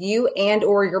sex that you and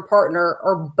or your partner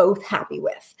are both happy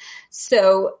with.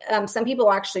 So some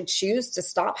people actually choose to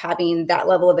stop having that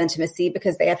level of intimacy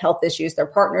because they have health issues, their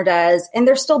partner does, and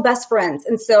they're still best friends.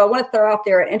 And so I want to throw out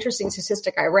there an interesting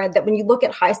statistic I read that when you look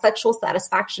at high sexual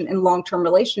satisfaction in long-term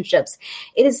relationships,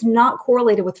 it is not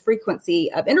correlated with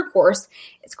frequency of intercourse.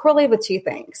 It's correlated with two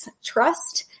things: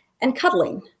 trust and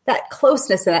cuddling, that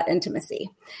closeness and that intimacy.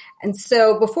 And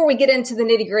so before we get into the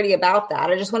nitty gritty about that,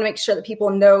 I just want to make sure that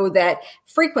people know that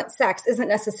frequent sex isn't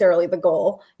necessarily the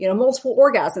goal. Multiple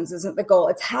orgasms isn't the goal.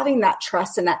 It's having that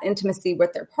trust and that intimacy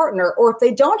with their partner, or if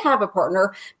they don't have a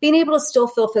partner, being able to still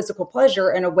feel physical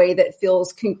pleasure in a way that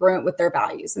feels congruent with their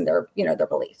values and their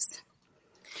beliefs.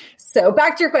 So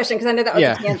back to your question, because I know that was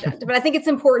a tangent, but I think it's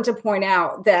important to point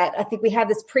out that I think we have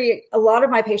this a lot of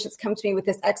my patients come to me with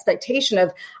this expectation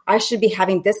of I should be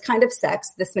having this kind of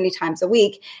sex this many times a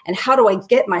week. And how do I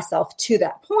get myself to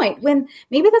that point when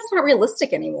maybe that's not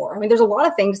realistic anymore? I mean, there's a lot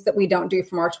of things that we don't do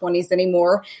from our 20s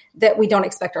anymore that we don't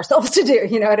expect ourselves to do.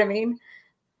 You know what I mean?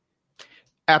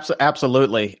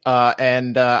 Absolutely.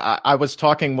 I was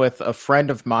talking with a friend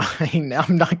of mine.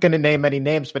 I'm not going to name any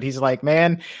names, but he's like,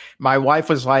 man, my wife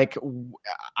was like,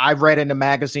 I read in a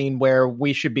magazine where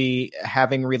we should be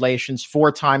having relations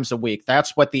 4 times a week.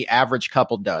 That's what the average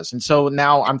couple does. And so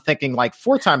now I'm thinking like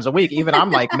 4 times a week, even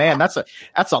I'm like, man, that's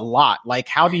a lot. Like,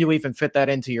 how do you even fit that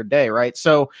into your day? Right.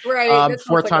 So right,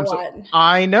 4 times.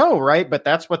 I know. Right. But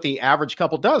that's what the average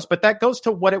couple does. But that goes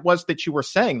to what it was that you were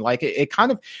saying. Like it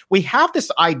kind of, we have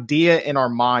this idea in our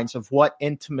minds of what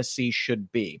intimacy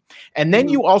should be. And then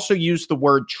you also use the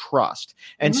word trust.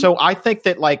 And so I think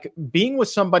that like being with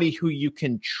somebody who you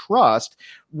can trust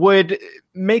would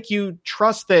make you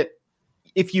trust that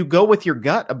if you go with your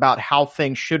gut about how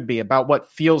things should be, about what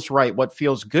feels right, what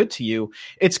feels good to you,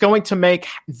 it's going to make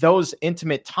those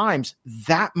intimate times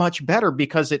that much better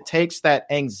because it takes that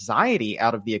anxiety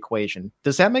out of the equation.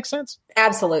 Does that make sense?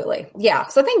 Absolutely. Yeah.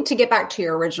 So I think to get back to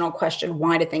your original question,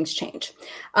 why did things change?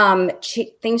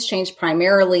 Things change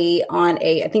primarily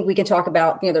I think we can talk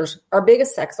about, there's our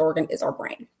biggest sex organ is our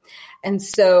brain. And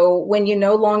so when you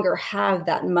no longer have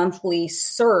that monthly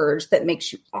surge that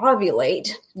makes you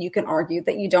ovulate, you can argue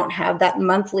that you don't have that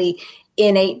monthly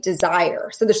innate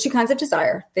desire. So there's 2 kinds of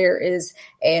desire. There is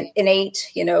an innate,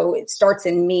 it starts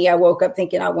in me. I woke up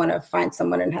thinking I want to find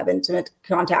someone and have intimate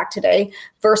contact today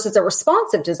versus a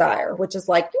responsive desire, which is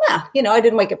like, I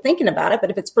didn't wake up thinking about it,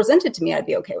 but if it's presented to me, I'd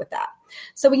be okay with that.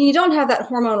 So when you don't have that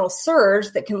hormonal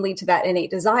surge that can lead to that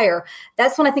innate desire,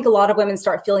 that's when I think a lot of women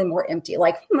start feeling more empty.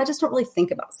 Like, I just don't really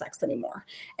think about sex anymore.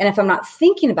 And if I'm not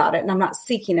thinking about it and I'm not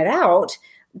seeking it out,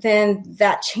 then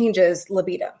that changes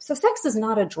libido. So sex is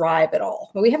not a drive at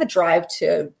all. We have a drive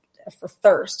for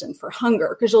thirst and for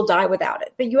hunger because you'll die without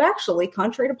it. But you actually,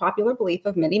 contrary to popular belief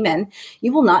of many men,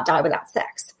 you will not die without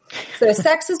sex. So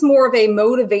sex is more of a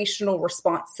motivational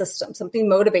response system. Something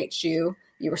motivates you,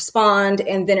 you respond,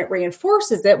 and then it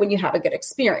reinforces it when you have a good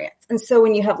experience. And so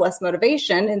when you have less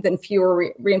motivation and then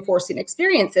fewer reinforcing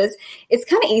experiences, it's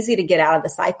kind of easy to get out of the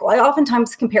cycle. I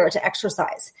oftentimes compare it to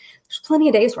exercise. There's plenty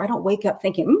of days where I don't wake up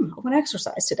thinking, I want to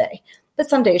exercise today. But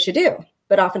some days you do.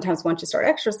 But oftentimes once you start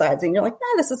exercising, you're like,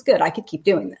 this is good. I could keep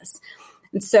doing this.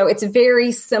 And so it's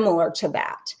very similar to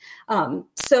that.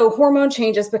 So hormone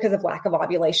changes because of lack of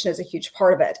ovulation is a huge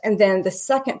part of it. And then the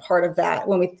second part of that,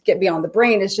 when we get beyond the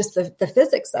brain, is just the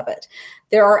physics of it.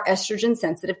 There are estrogen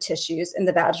sensitive tissues in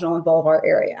the vaginal and vulvar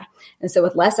area. And so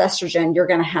with less estrogen, you're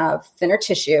going to have thinner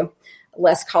tissue,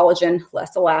 less collagen,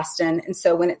 less elastin. And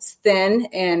so when it's thin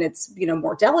and it's,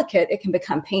 more delicate, it can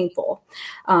become painful.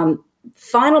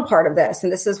 Final part of this,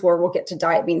 and this is where we'll get to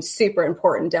diet being super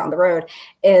important down the road,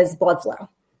 is blood flow.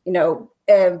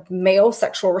 A male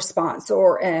sexual response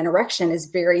or an erection is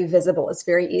very visible. It's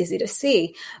very easy to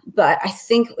see. But I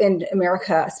think in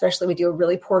America, especially, we do a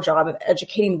really poor job of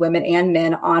educating women and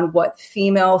men on what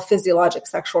female physiologic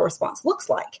sexual response looks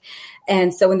like.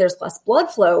 And so when there's less blood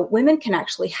flow, women can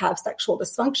actually have sexual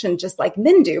dysfunction just like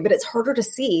men do, but it's harder to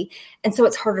see. And so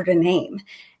it's harder to name.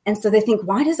 And so they think,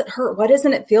 why does it hurt? Why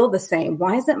doesn't it feel the same?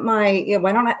 Why isn't why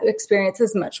don't I experience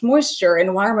as much moisture?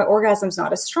 And why are my orgasms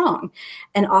not as strong?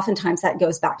 And oftentimes that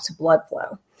goes back to blood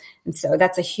flow. And so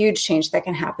that's a huge change that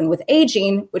can happen with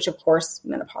aging, which of course,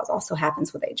 menopause also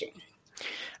happens with aging.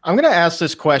 I'm going to ask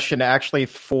this question actually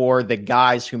for the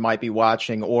guys who might be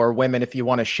watching, or women, if you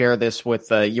want to share this with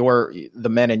the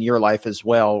men in your life as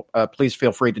well, please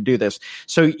feel free to do this.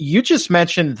 So you just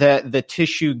mentioned that the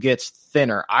tissue gets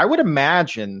thinner. I would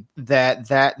imagine that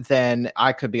then,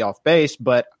 I could be off base,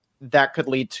 but that could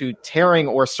lead to tearing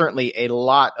or certainly a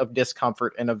lot of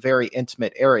discomfort in a very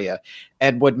intimate area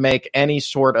and would make any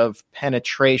sort of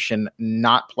penetration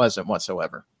not pleasant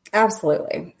whatsoever.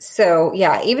 Absolutely. So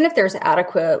yeah, even if there's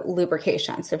adequate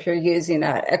lubrication, so if you're using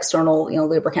an external,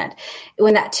 lubricant,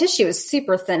 when that tissue is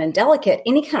super thin and delicate,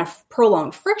 any kind of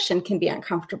prolonged friction can be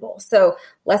uncomfortable. So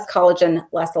less collagen,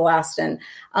 less elastin,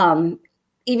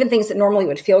 even things that normally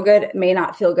would feel good may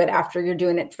not feel good after you're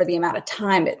doing it for the amount of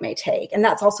time it may take. And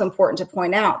that's also important to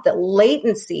point out that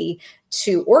latency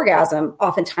to orgasm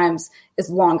oftentimes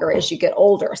is longer as you get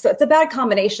older. So it's a bad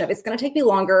combination of it's going to take me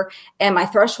longer and my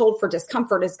threshold for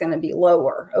discomfort is going to be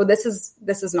lower. Oh, this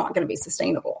is not going to be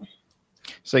sustainable.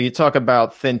 So you talk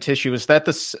about thin tissue. Is that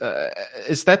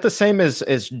the same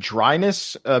as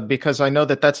dryness? Because I know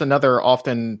that's another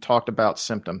often talked about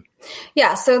symptom.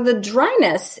 Yeah, so the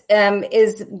dryness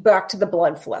is back to the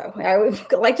blood flow. I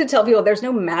would like to tell people there's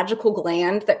no magical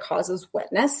gland that causes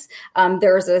wetness.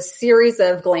 There's a series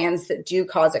of glands that do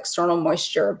cause external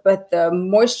moisture, but the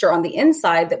moisture on the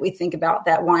inside that we think about,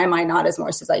 that why am I not as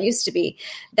moist as I used to be,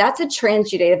 that's a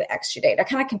transudative exudate. I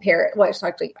kind of compare it, well,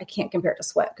 actually, I can't compare it to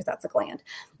sweat because that's a gland.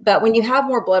 But when you have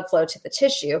more blood flow to the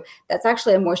tissue, that's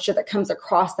actually a moisture that comes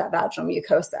across that vaginal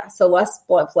mucosa. So less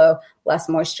blood flow, less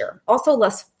moisture. Also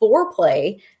less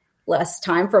foreplay, less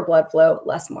time for blood flow,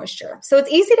 less moisture. So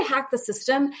it's easy to hack the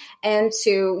system and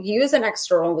to use an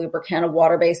external lubricant, a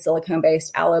water-based,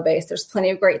 silicone-based, aloe-based. There's plenty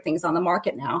of great things on the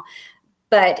market now.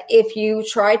 But if you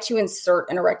try to insert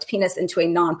an erect penis into a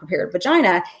non-prepared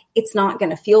vagina, it's not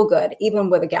going to feel good, even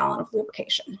with a gallon of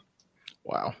lubrication.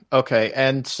 Wow. Okay.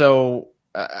 And so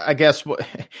I guess,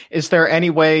 is there any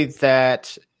way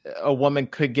that a woman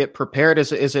could get prepared?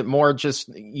 Is it more just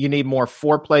you need more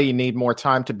foreplay, you need more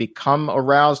time to become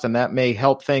aroused, and that may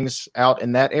help things out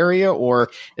in that area? Or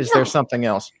is there something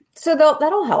else? So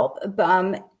that'll help.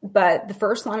 But the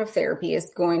first line of therapy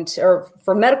is going to, or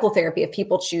for medical therapy, if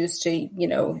people choose to,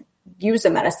 use a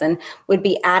medicine, would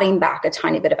be adding back a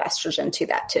tiny bit of estrogen to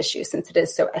that tissue since it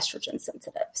is so estrogen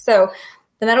sensitive. So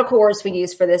the medical words we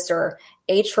use for this are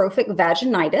atrophic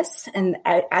vaginitis, and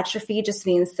atrophy just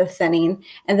means the thinning.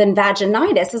 And then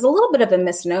vaginitis is a little bit of a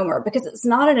misnomer because it's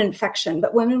not an infection,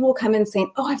 but women will come in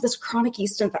saying, oh, I have this chronic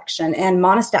yeast infection and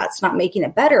monostat's not making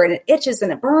it better and it itches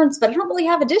and it burns, but I don't really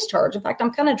have a discharge. In fact,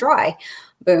 I'm kind of dry.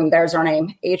 Boom, there's our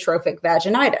name, atrophic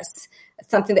vaginitis. It's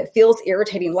something that feels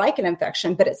irritating like an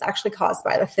infection, but it's actually caused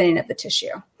by the thinning of the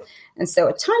tissue. And so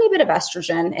a tiny bit of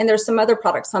estrogen, and there's some other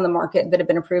products on the market that have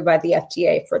been approved by the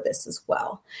FDA for this as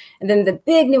well. And then the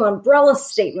big new umbrella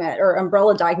statement or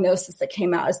umbrella diagnosis that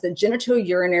came out is the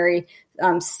genitourinary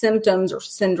symptoms or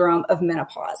syndrome of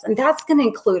menopause. And that's going to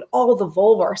include all the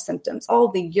vulvar symptoms, all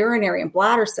the urinary and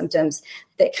bladder symptoms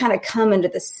that kind of come into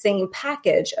the same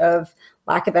package of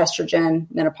lack of estrogen,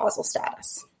 menopausal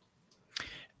status.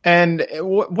 And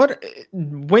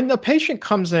when the patient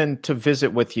comes in to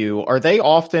visit with you, are they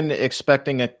often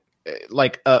expecting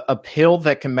a pill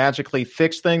that can magically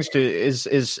fix things? Is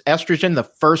estrogen the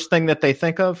first thing that they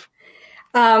think of?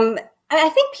 I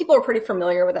think people are pretty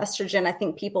familiar with estrogen. I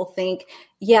think people think,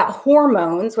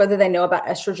 hormones, whether they know about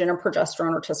estrogen or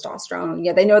progesterone or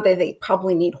testosterone, they know that they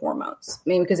probably need hormones. I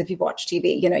mean, because if you watch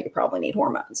TV, you probably need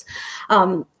hormones.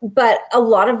 But a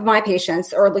lot of my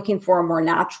patients are looking for a more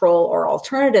natural or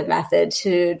alternative method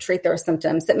to treat their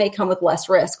symptoms that may come with less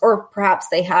risk, or perhaps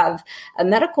they have a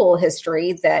medical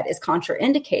history that is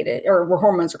contraindicated or where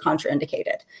hormones are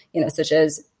contraindicated, such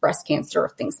as breast cancer or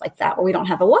things like that, where we don't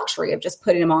have the luxury of just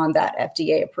putting them on that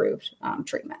FDA-approved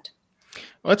treatment.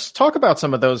 Let's talk about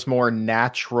some of those more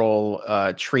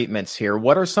natural treatments here.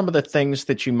 What are some of the things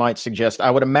that you might suggest?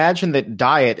 I would imagine that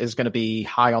diet is going to be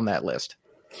high on that list.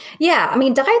 Yeah, I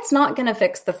mean, diet's not going to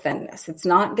fix the thinness. It's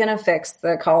not going to fix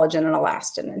the collagen and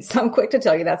elastin. And so I'm quick to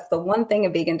tell you that's the one thing a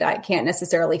vegan diet can't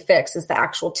necessarily fix is the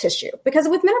actual tissue. Because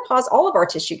with menopause, all of our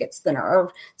tissue gets thinner,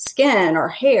 our skin, our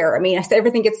hair. I mean, I say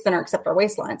everything gets thinner except our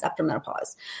waistlines after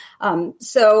menopause.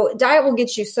 So diet will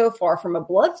get you so far from a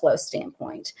blood flow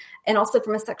standpoint and also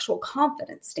from a sexual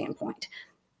confidence standpoint.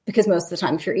 Because most of the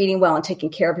time, if you're eating well and taking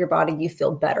care of your body, you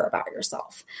feel better about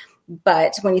yourself.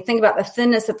 But when you think about the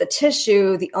thinness of the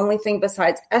tissue, the only thing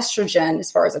besides estrogen,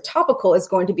 as far as a topical, is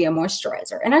going to be a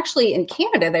moisturizer. And actually in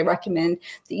Canada, they recommend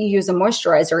that you use a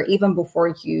moisturizer even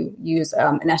before you use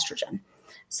an estrogen.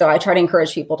 So I try to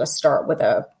encourage people to start with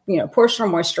a portion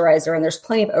of moisturizer, and there's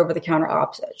plenty of over-the-counter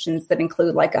options that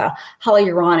include like a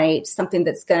hyaluronate, something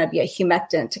that's going to be a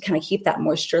humectant to kind of keep that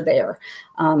moisture there.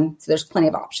 So there's plenty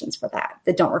of options for that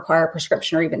don't require a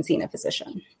prescription or even seeing a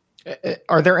physician.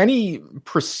 Are there any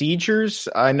procedures?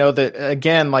 I know that,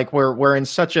 again, like we're in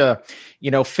such a,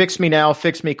 fix me now,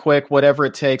 fix me quick, whatever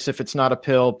it takes. If it's not a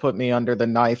pill, put me under the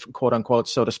knife, quote unquote,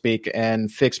 so to speak,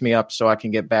 and fix me up so I can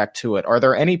get back to it. Are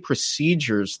there any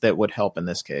procedures that would help in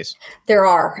this case? There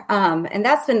are. And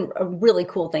that's been a really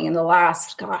cool thing in the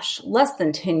last, less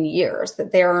than 10 years,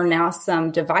 that there are now some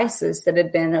devices that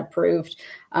have been approved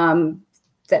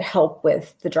that help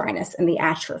with the dryness and the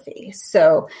atrophy.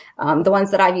 So the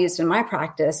ones that I've used in my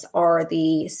practice are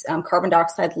the carbon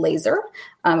dioxide laser.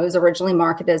 It was originally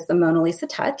marketed as the Mona Lisa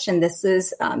Touch. And this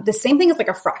is the same thing as like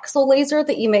a Fraxel laser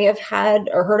that you may have had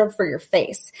or heard of for your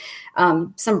face.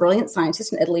 Some brilliant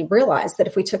scientists in Italy realized that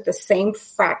if we took the same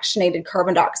fractionated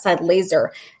carbon dioxide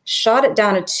laser, shot it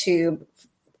down a tube,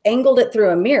 angled it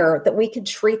through a mirror, that we could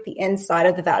treat the inside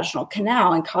of the vaginal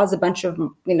canal and cause a bunch of,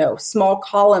 small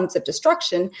columns of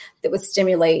destruction that would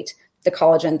stimulate the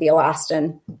collagen, the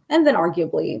elastin, and then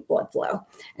arguably blood flow.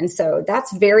 And so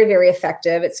that's very, very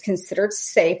effective. It's considered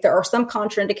safe. There are some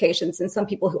contraindications in some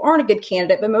people who aren't a good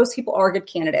candidate, but most people are good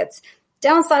candidates.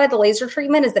 Downside of the laser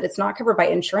treatment is that it's not covered by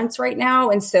insurance right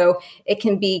now. And so it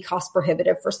can be cost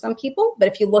prohibitive for some people. But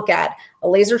if you look at a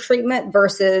laser treatment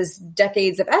versus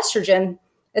decades of estrogen,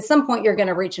 at some point, you're going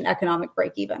to reach an economic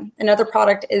break even. Another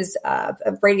product is a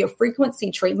radio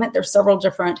frequency treatment. There's several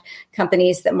different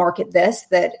companies that market this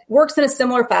that works in a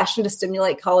similar fashion to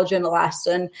stimulate collagen,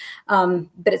 elastin,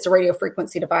 but it's a radio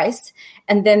frequency device.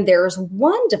 And then there's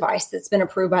one device that's been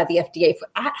approved by the FDA for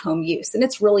at-home use, and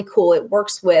it's really cool. It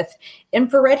works with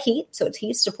infrared heat, so it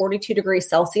heats to 42 degrees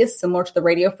Celsius, similar to the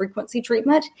radio frequency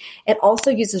treatment. It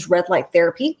also uses red light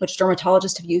therapy, which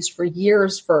dermatologists have used for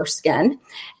years for skin.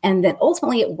 And then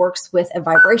ultimately, it works with a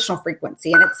vibrational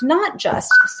frequency. And it's not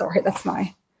just, sorry, that's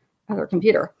my other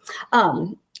computer,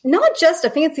 not just a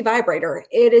fancy vibrator.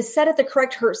 It is set at the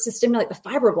correct hertz to stimulate the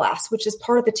fibroblasts, which is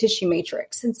part of the tissue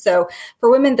matrix. And so for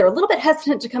women, they're a little bit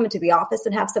hesitant to come into the office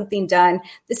and have something done.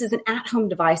 This is an at-home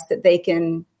device that they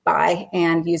can buy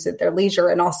and use at their leisure.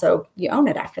 And also you own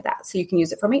it after that. So you can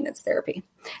use it for maintenance therapy.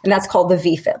 And that's called the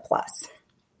VFit Plus.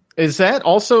 Is that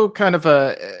also kind of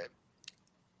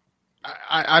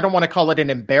I don't want to call it an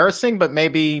embarrassing, but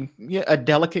maybe a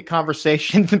delicate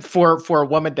conversation for a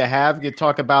woman to have? You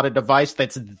talk about a device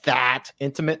that's that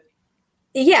intimate.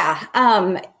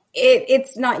 Yeah.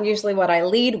 It's not usually what I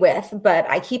lead with, but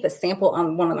I keep a sample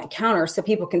on one of my counters so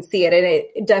people can see it. And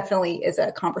it definitely is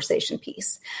a conversation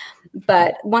piece.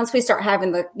 But once we start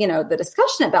having the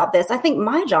discussion about this, I think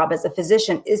my job as a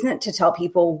physician isn't to tell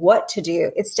people what to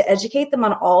do. It's to educate them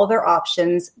on all their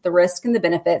options, the risk and the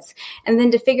benefits, and then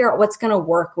to figure out what's going to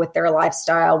work with their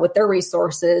lifestyle, with their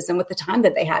resources, and with the time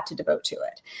that they have to devote to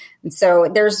it. And so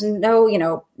there's no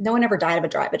one ever died of a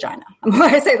dry vagina.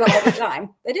 I say that all the time.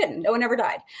 They didn't. No one ever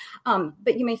died.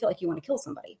 But you may feel like you want to kill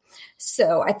somebody.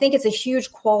 So I think it's a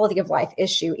huge quality of life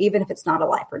issue, even if it's not a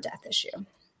life or death issue.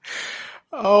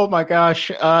 Oh my gosh.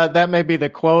 That may be the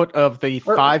quote of the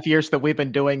 5 years that we've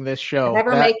been doing this show. If I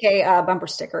ever make a bumper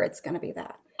sticker, it's going to be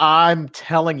that. I'm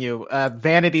telling you,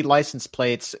 vanity license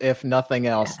plates, if nothing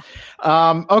else.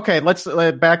 Yeah. Okay, let's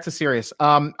back to serious.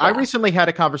 I recently had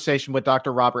a conversation with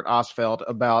Dr. Robert Osfeld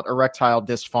about erectile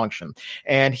dysfunction.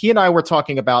 And he and I were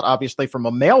talking about, obviously, from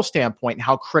a male standpoint,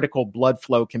 how critical blood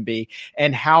flow can be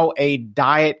and how a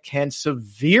diet can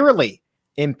severely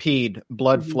impede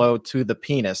blood flow to the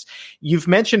penis. You've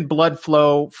mentioned blood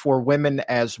flow for women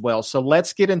as well. So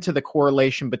let's get into the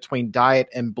correlation between diet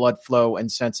and blood flow and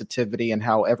sensitivity and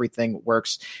how everything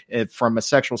works from a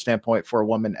sexual standpoint for a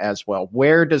woman as well.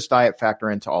 Where does diet factor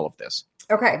into all of this?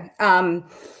 Okay.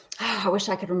 I wish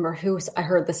I could remember who I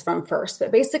heard this from first,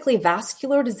 but basically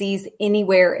vascular disease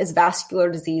anywhere is vascular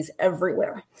disease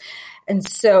everywhere. And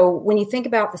so when you think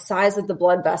about the size of the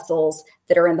blood vessels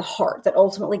that are in the heart that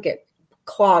ultimately get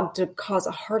clogged to cause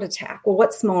a heart attack. Well,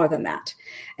 what's smaller than that?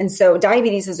 And so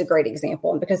diabetes is a great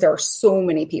example. And because there are so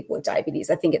many people with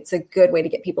diabetes, I think it's a good way to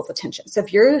get people's attention. So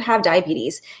if you have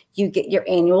diabetes, you get your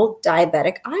annual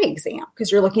diabetic eye exam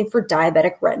because you're looking for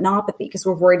diabetic retinopathy because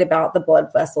we're worried about the blood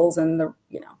vessels and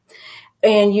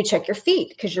and you check your feet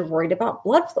because you're worried about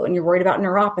blood flow and you're worried about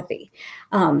neuropathy.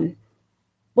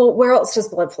 Well, where else does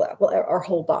blood flow? Well, our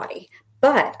whole body.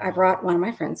 But I brought one of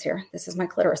my friends here. This is my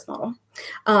clitoris model.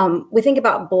 We think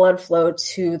about blood flow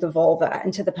to the vulva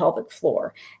and to the pelvic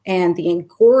floor and the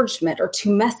engorgement or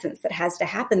tumescence that has to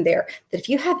happen there. That if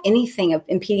you have anything of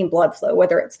impeding blood flow,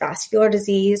 whether it's vascular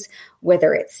disease,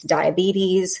 whether it's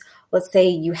diabetes, let's say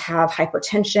you have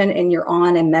hypertension and you're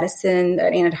on a medicine,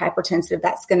 an antihypertensive,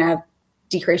 that's going to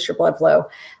decrease your blood flow.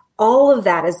 All of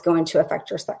that is going to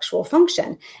affect your sexual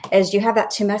function as you have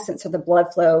that tumescence or the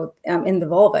blood flow in the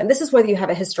vulva. And this is whether you have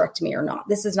a hysterectomy or not.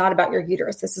 This is not about your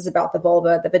uterus. This is about the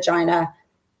vulva, the vagina,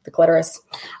 the clitoris.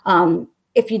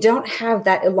 If you don't have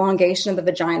that elongation of the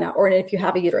vagina, or if you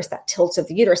have a uterus, that tilt of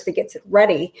the uterus that gets it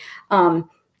ready.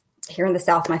 Here in the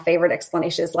South, my favorite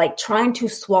explanation is like trying to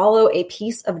swallow a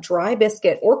piece of dry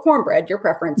biscuit or cornbread, your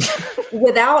preference,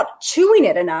 without chewing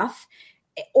it enough,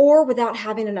 or without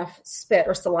having enough spit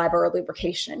or saliva or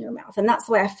lubrication in your mouth. And that's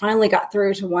the way I finally got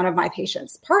through to one of my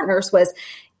patient's partners was,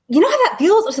 you know how that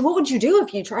feels? I said, what would you do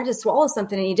if you tried to swallow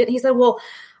something and you didn't? He said, well,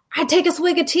 I'd take a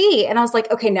swig of tea. And I was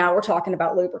like, okay, now we're talking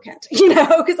about lubricant,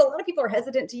 because a lot of people are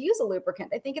hesitant to use a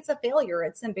lubricant. They think it's a failure,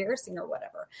 it's embarrassing or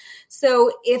whatever.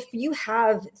 So if you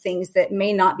have things that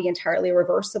may not be entirely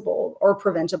reversible or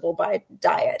preventable by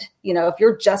diet, if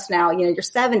you're just now, you're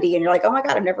 70 and you're like, oh my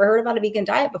God, I've never heard about a vegan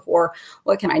diet before.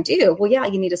 What can I do? Well, yeah,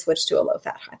 you need to switch to a low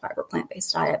fat, high fiber,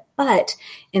 plant-based diet. But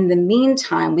in the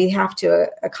meantime, we have to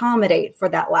accommodate for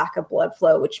that lack of blood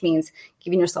flow, which means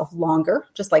giving yourself longer,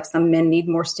 just like some men need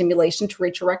more stimulation to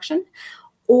reach erection,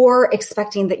 or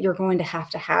expecting that you're going to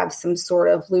have some sort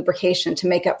of lubrication to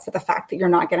make up for the fact that you're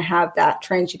not going to have that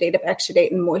transudative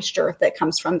exudate and moisture that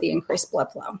comes from the increased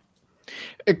blood flow.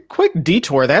 A quick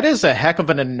detour. That is a heck of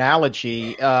an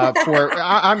analogy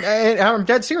I'm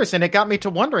dead serious. And it got me to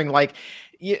wondering, like,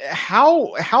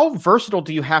 how versatile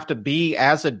do you have to be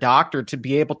as a doctor to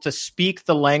be able to speak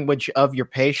the language of your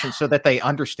patient so that they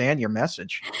understand your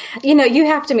message? You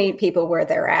have to meet people where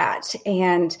they're at.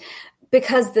 And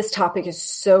because this topic is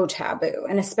so taboo,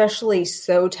 and especially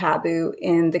so taboo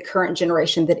in the current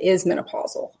generation that is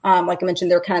menopausal, like I mentioned,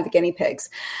 they're kind of the guinea pigs.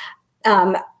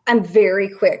 I'm very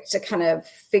quick to kind of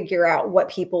figure out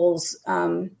what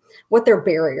their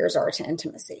barriers are to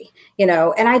intimacy, and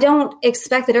I don't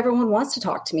expect that everyone wants to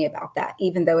talk to me about that,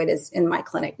 even though it is in my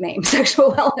clinic name,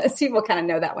 sexual wellness. People kind of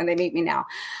know that when they meet me now.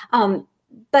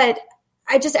 But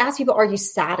I just ask people, are you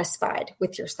satisfied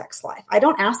with your sex life? I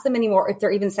don't ask them anymore if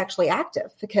they're even sexually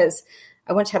active, because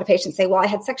I once had a patient say, well, I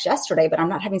had sex yesterday, but I'm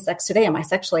not having sex today. Am I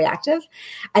sexually active?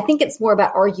 I think it's more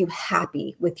about, are you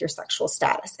happy with your sexual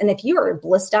status? And if you are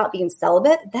blissed out being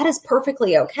celibate, that is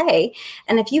perfectly okay.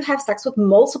 And if you have sex with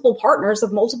multiple partners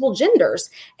of multiple genders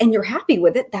and you're happy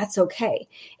with it, that's okay.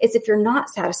 It's if you're not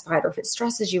satisfied, or if it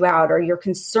stresses you out, or you're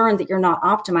concerned that you're not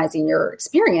optimizing your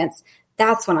experience,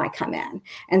 that's when I come in.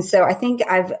 And so I think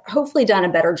I've hopefully done a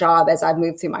better job as I've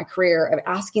moved through my career of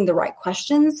asking the right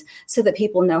questions so that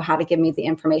people know how to give me the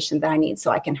information that I need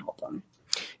so I can help them.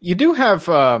 You do have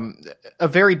a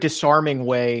very disarming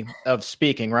way of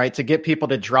speaking, right? To get people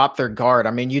to drop their guard.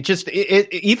 I mean,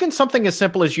 even something as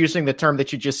simple as using the term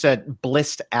that you just said,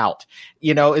 blissed out,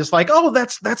 is like, oh,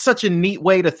 that's such a neat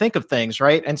way to think of things,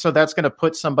 right? And so that's going to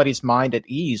put somebody's mind at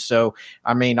ease. So,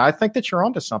 I mean, I think that you're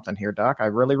onto something here, Doc. I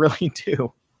really, really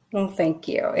do. Well, thank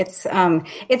you. It's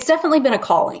definitely been a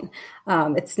calling.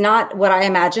 It's not what I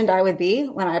imagined I would be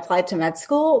when I applied to med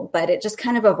school, but it just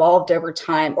kind of evolved over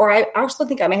time. Or I also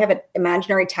think I may have an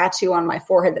imaginary tattoo on my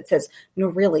forehead that says, no,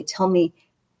 really, tell me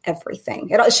everything.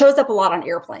 It shows up a lot on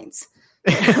airplanes.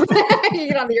 You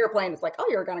get on the airplane, it's like, oh,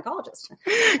 you're a gynecologist.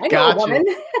 I know a woman.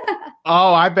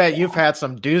 Oh, I bet you've had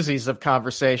some doozies of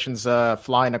conversations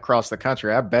flying across the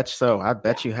country. I bet so. I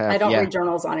bet you have. I don't read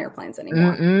journals on airplanes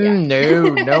anymore.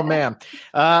 No, ma'am.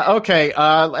 Okay.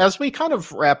 As we kind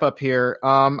of wrap up here,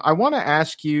 I want to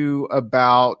ask you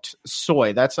about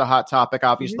soy. That's a hot topic,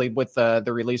 obviously, with the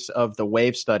release of the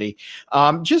WAVE study.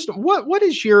 Just what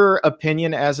is your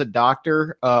opinion as a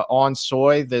doctor on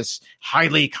soy, this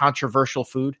highly controversial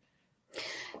food?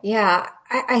 Yeah,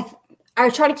 I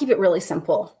try to keep it really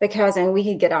simple, because we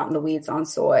could get out in the weeds on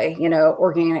soy,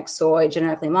 organic soy,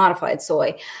 genetically modified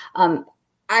soy.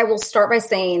 I will start by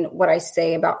saying what I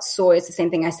say about soy is the same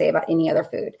thing I say about any other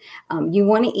food. You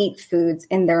want to eat foods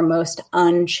in their most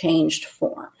unchanged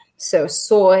form. So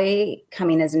soy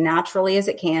coming as naturally as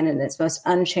it can in its most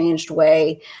unchanged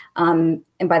way. And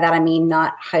by that, I mean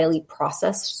not highly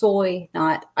processed soy,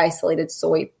 not isolated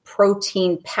soy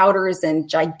protein powders in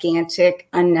gigantic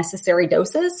unnecessary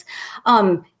doses,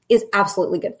 is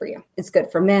absolutely good for you. It's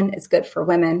good for men. It's good for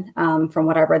women. From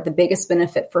what I've read, the biggest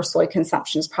benefit for soy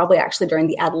consumption is probably actually during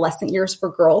the adolescent years for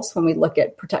girls, when we look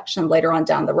at protection later on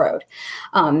down the road.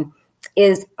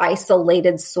 Is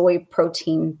isolated soy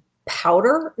protein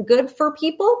powder good for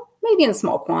people? Maybe in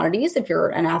small quantities if you're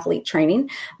an athlete training.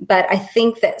 But I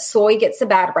think that soy gets a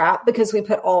bad rap because we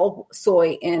put all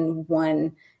soy in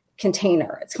one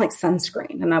container. It's like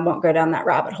sunscreen. And I won't go down that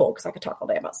rabbit hole because I could talk all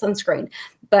day about sunscreen.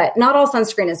 But not all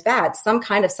sunscreen is bad. Some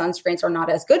kind of sunscreens are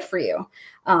not as good for you.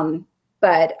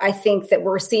 But I think that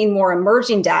we're seeing more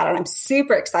emerging data, and I'm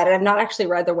super excited. I've not actually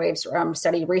read the WAVE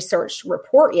study research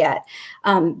report yet,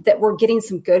 that we're getting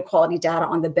some good quality data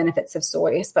on the benefits of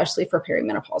soy, especially for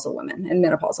perimenopausal women and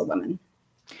menopausal women.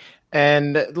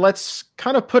 And let's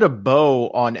kind of put a bow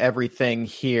on everything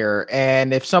here.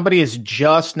 And if somebody is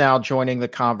just now joining the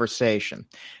conversation,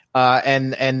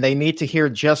 and they need to hear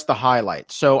just the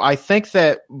highlights. So I think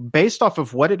that based off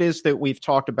of what it is that we've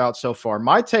talked about so far,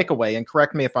 my takeaway, and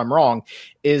correct me if I'm wrong,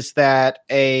 is that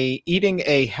eating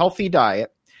a healthy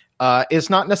diet is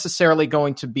not necessarily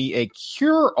going to be a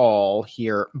cure-all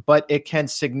here, but it can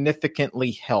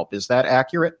significantly help. Is that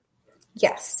accurate?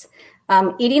 Yes.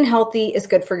 Eating healthy is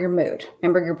good for your mood.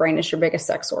 Remember, your brain is your biggest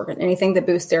sex organ. Anything that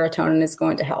boosts serotonin is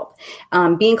going to help.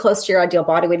 Being close to your ideal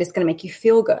body weight is going to make you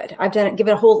feel good. I've given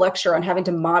a whole lecture on having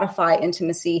to modify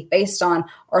intimacy based on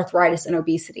arthritis and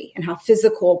obesity and how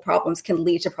physical problems can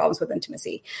lead to problems with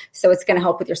intimacy. So it's going to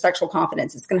help with your sexual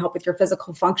confidence. It's going to help with your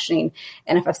physical functioning.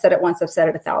 And if I've said it once, I've said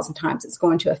it 1,000 times. It's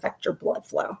going to affect your blood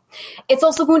flow. It's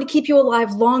also going to keep you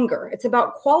alive longer. It's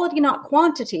about quality, not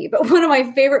quantity. But one of my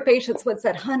favorite patients once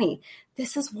said, honey,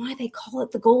 this is why they call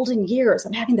it the golden years.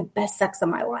 I'm having the best sex of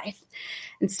my life.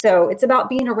 And so it's about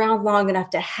being around long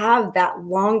enough to have that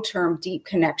long-term deep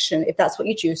connection, if that's what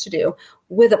you choose to do,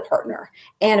 with a partner,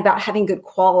 and about having good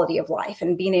quality of life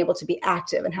and being able to be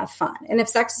active and have fun. And if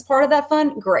sex is part of that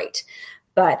fun, great.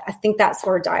 But I think that's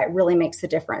where diet really makes a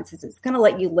difference, is it's going to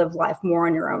let you live life more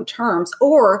on your own terms.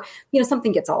 Or,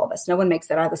 something gets all of us. No one makes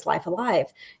it out of this life alive.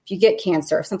 If you get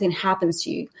cancer, if something happens to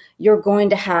you, you're going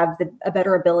to have a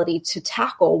better ability to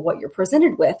tackle what you're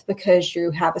presented with because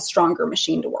you have a stronger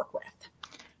machine to work with.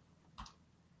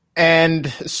 And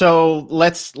so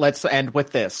let's end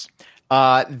with this.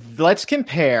 Let's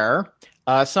compare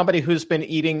somebody who's been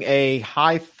eating a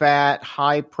high-fat,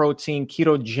 high-protein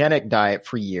ketogenic diet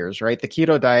for years, right? The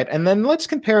keto diet. And then let's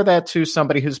compare that to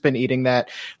somebody who's been eating that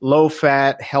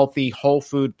low-fat, healthy, whole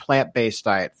food, plant-based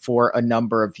diet for a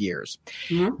number of years.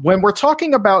 Mm-hmm. When we're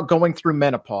talking about going through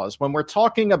menopause, when we're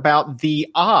talking about the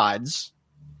odds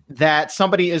that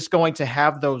somebody is going to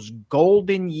have those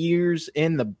golden years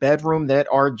in the bedroom that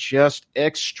are just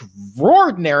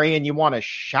extraordinary and you want to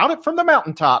shout it from the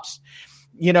mountaintops,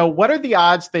 what are the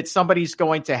odds that somebody's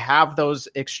going to have those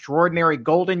extraordinary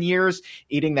golden years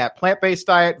eating that plant-based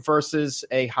diet versus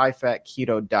a high-fat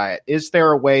keto diet? Is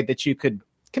there a way that you could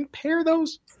compare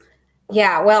those?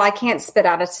 Yeah, well, I can't spit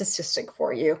out a statistic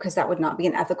for you because that would not be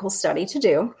an ethical study to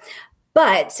do.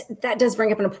 But that does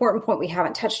bring up an important point we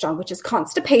haven't touched on, which is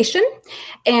constipation.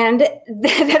 And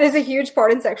that is a huge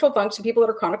part in sexual function. People that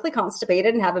are chronically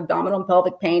constipated and have abdominal and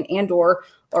pelvic pain and or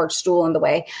large stool in the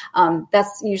way.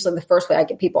 That's usually the first way I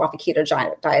get people off a keto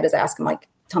diet is ask them,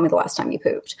 tell me the last time you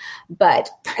pooped. But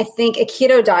I think a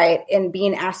keto diet and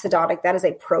being acidotic, that is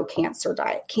a pro-cancer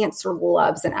diet. Cancer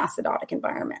loves an acidotic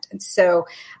environment. And so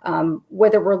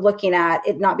whether we're looking at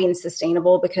it not being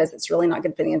sustainable because it's really not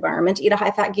good for the environment to eat a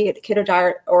high-fat keto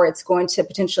diet, or it's going to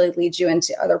potentially lead you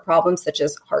into other problems such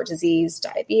as heart disease,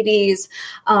 diabetes,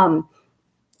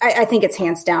 I think it's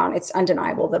hands down, it's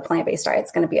undeniable that plant-based diet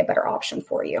is going to be a better option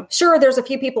for you. Sure, there's a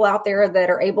few people out there that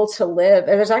are able to live.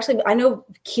 I know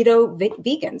keto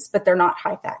vegans, but they're not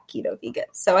high-fat keto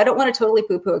vegans. So I don't want to totally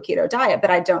poo-poo a keto diet,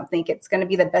 but I don't think it's going to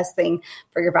be the best thing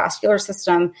for your vascular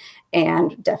system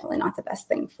and definitely not the best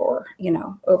thing for,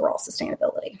 overall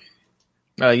sustainability.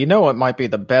 What might be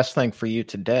the best thing for you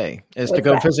today is to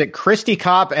go visit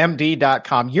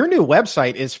ChristyCobbMD.com. Your new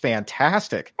website is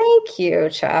fantastic. Thank you,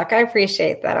 Chuck. I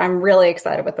appreciate that. I'm really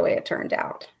excited with the way it turned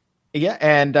out. Yeah,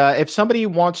 and if somebody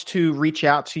wants to reach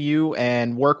out to you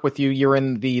and work with you, you're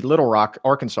in the Little Rock,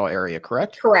 Arkansas area,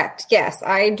 correct? Correct, yes.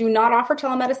 I do not offer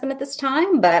telemedicine at this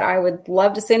time, but I would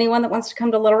love to see anyone that wants to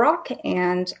come to Little Rock.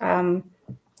 And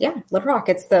Little Rock,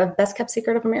 it's the best kept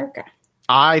secret of America.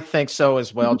 I think so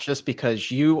as well, just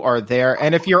because you are there.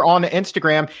 And if you're on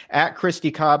Instagram, at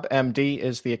ChristyCobbMD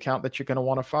is the account that you're going to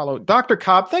want to follow. Dr.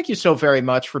 Cobb, thank you so very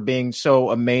much for being so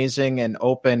amazing and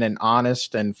open and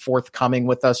honest and forthcoming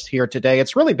with us here today.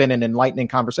 It's really been an enlightening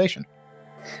conversation.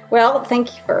 Well,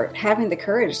 thank you for having the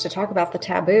courage to talk about the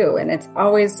taboo. And it's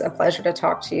always a pleasure to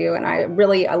talk to you. And I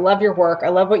love your work. I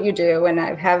love what you do. And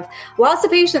I have lots of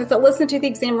patients that listen to the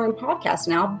Exam Room podcast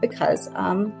now because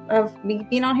of me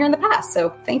being on here in the past.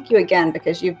 So thank you again,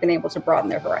 because you've been able to broaden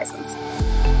their horizons.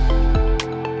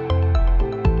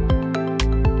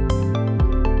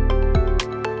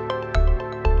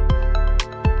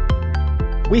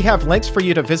 We have links for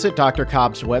you to visit Dr.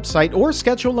 Cobb's website or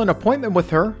schedule an appointment with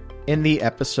her in the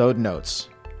episode notes.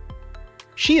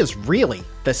 She is really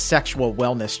the sexual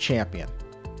wellness champion.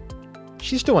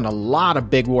 She's doing a lot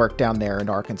of big work down there in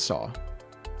Arkansas.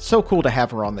 So cool to have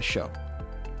her on the show.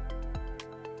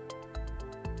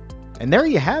 And there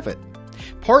you have it.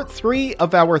 Part 3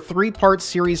 of our 3-part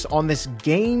series on this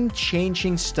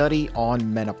game-changing study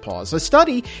on menopause. A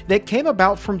study that came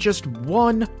about from just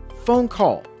one phone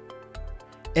call.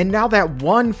 And now that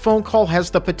one phone call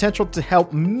has the potential to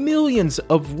help millions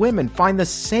of women find the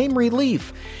same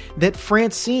relief that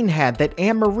Francine had, that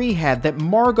Anne-Marie had, that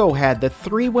Margot had, the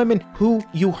 3 women who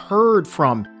you heard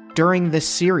from during this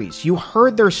series. You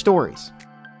heard their stories.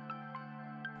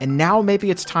 And now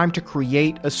maybe it's time to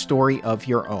create a story of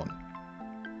your own.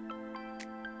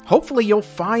 Hopefully you'll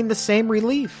find the same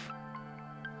relief.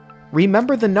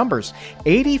 Remember the numbers: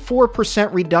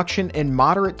 84% reduction in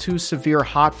moderate to severe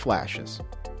hot flashes.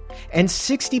 And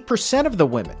 60% of the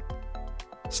women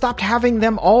stopped having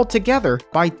them altogether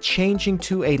by changing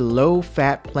to a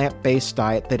low-fat plant-based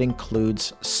diet that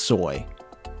includes soy.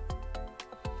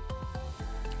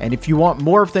 And if you want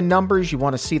more of the numbers, you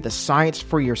want to see the science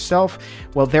for yourself,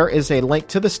 well, there is a link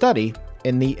to the study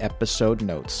in the episode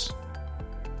notes.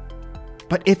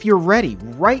 But if you're ready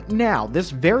right now,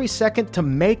 this very second, to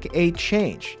make a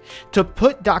change, to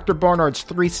put Dr. Barnard's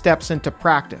 3 steps into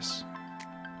practice,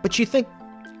 but you think,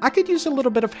 I could use a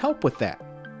little bit of help with that,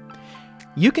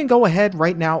 you can go ahead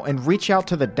right now and reach out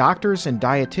to the doctors and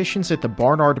dietitians at the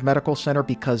Barnard Medical Center,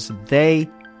 because they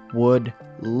would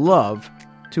love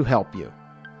to help you.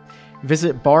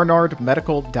 Visit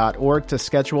barnardmedical.org to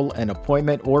schedule an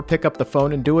appointment, or pick up the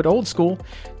phone and do it old school.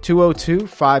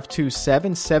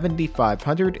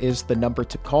 202-527-7500 is the number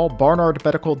to call,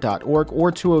 barnardmedical.org,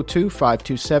 or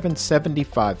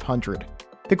 202-527-7500.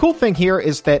 The cool thing here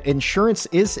is that insurance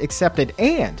is accepted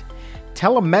and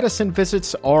telemedicine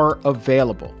visits are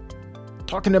available.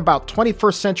 Talking about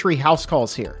 21st century house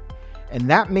calls here. And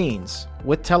that means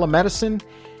with telemedicine,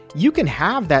 you can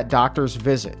have that doctor's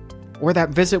visit or that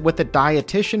visit with a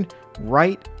dietitian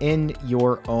right in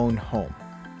your own home.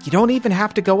 You don't even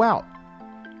have to go out.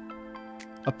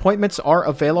 Appointments are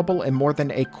available in more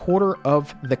than a quarter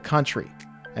of the country.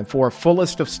 And for a full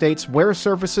list of states where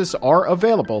services are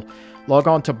available, log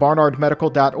on to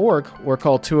barnardmedical.org or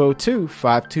call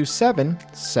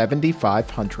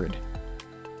 202-527-7500.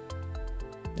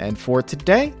 And for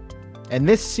today, and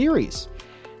this series,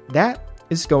 that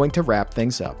is going to wrap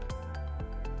things up.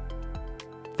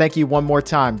 Thank you one more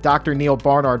time, Dr. Neal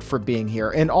Barnard, for being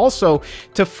here. And also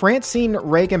to Francine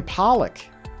Reagan-Pollock.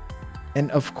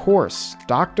 And of course,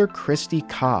 Dr. Christy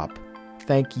Cobb.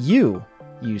 Thank you,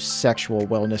 you sexual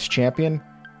wellness champion,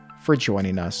 for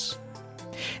joining us.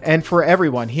 And for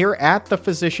everyone here at the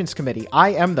Physicians Committee,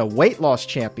 I am the weight loss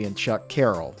champion, Chuck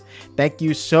Carroll. Thank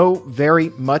you so very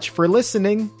much for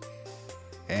listening.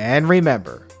 And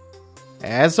remember,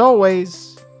 as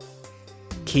always,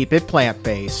 keep it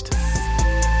plant-based.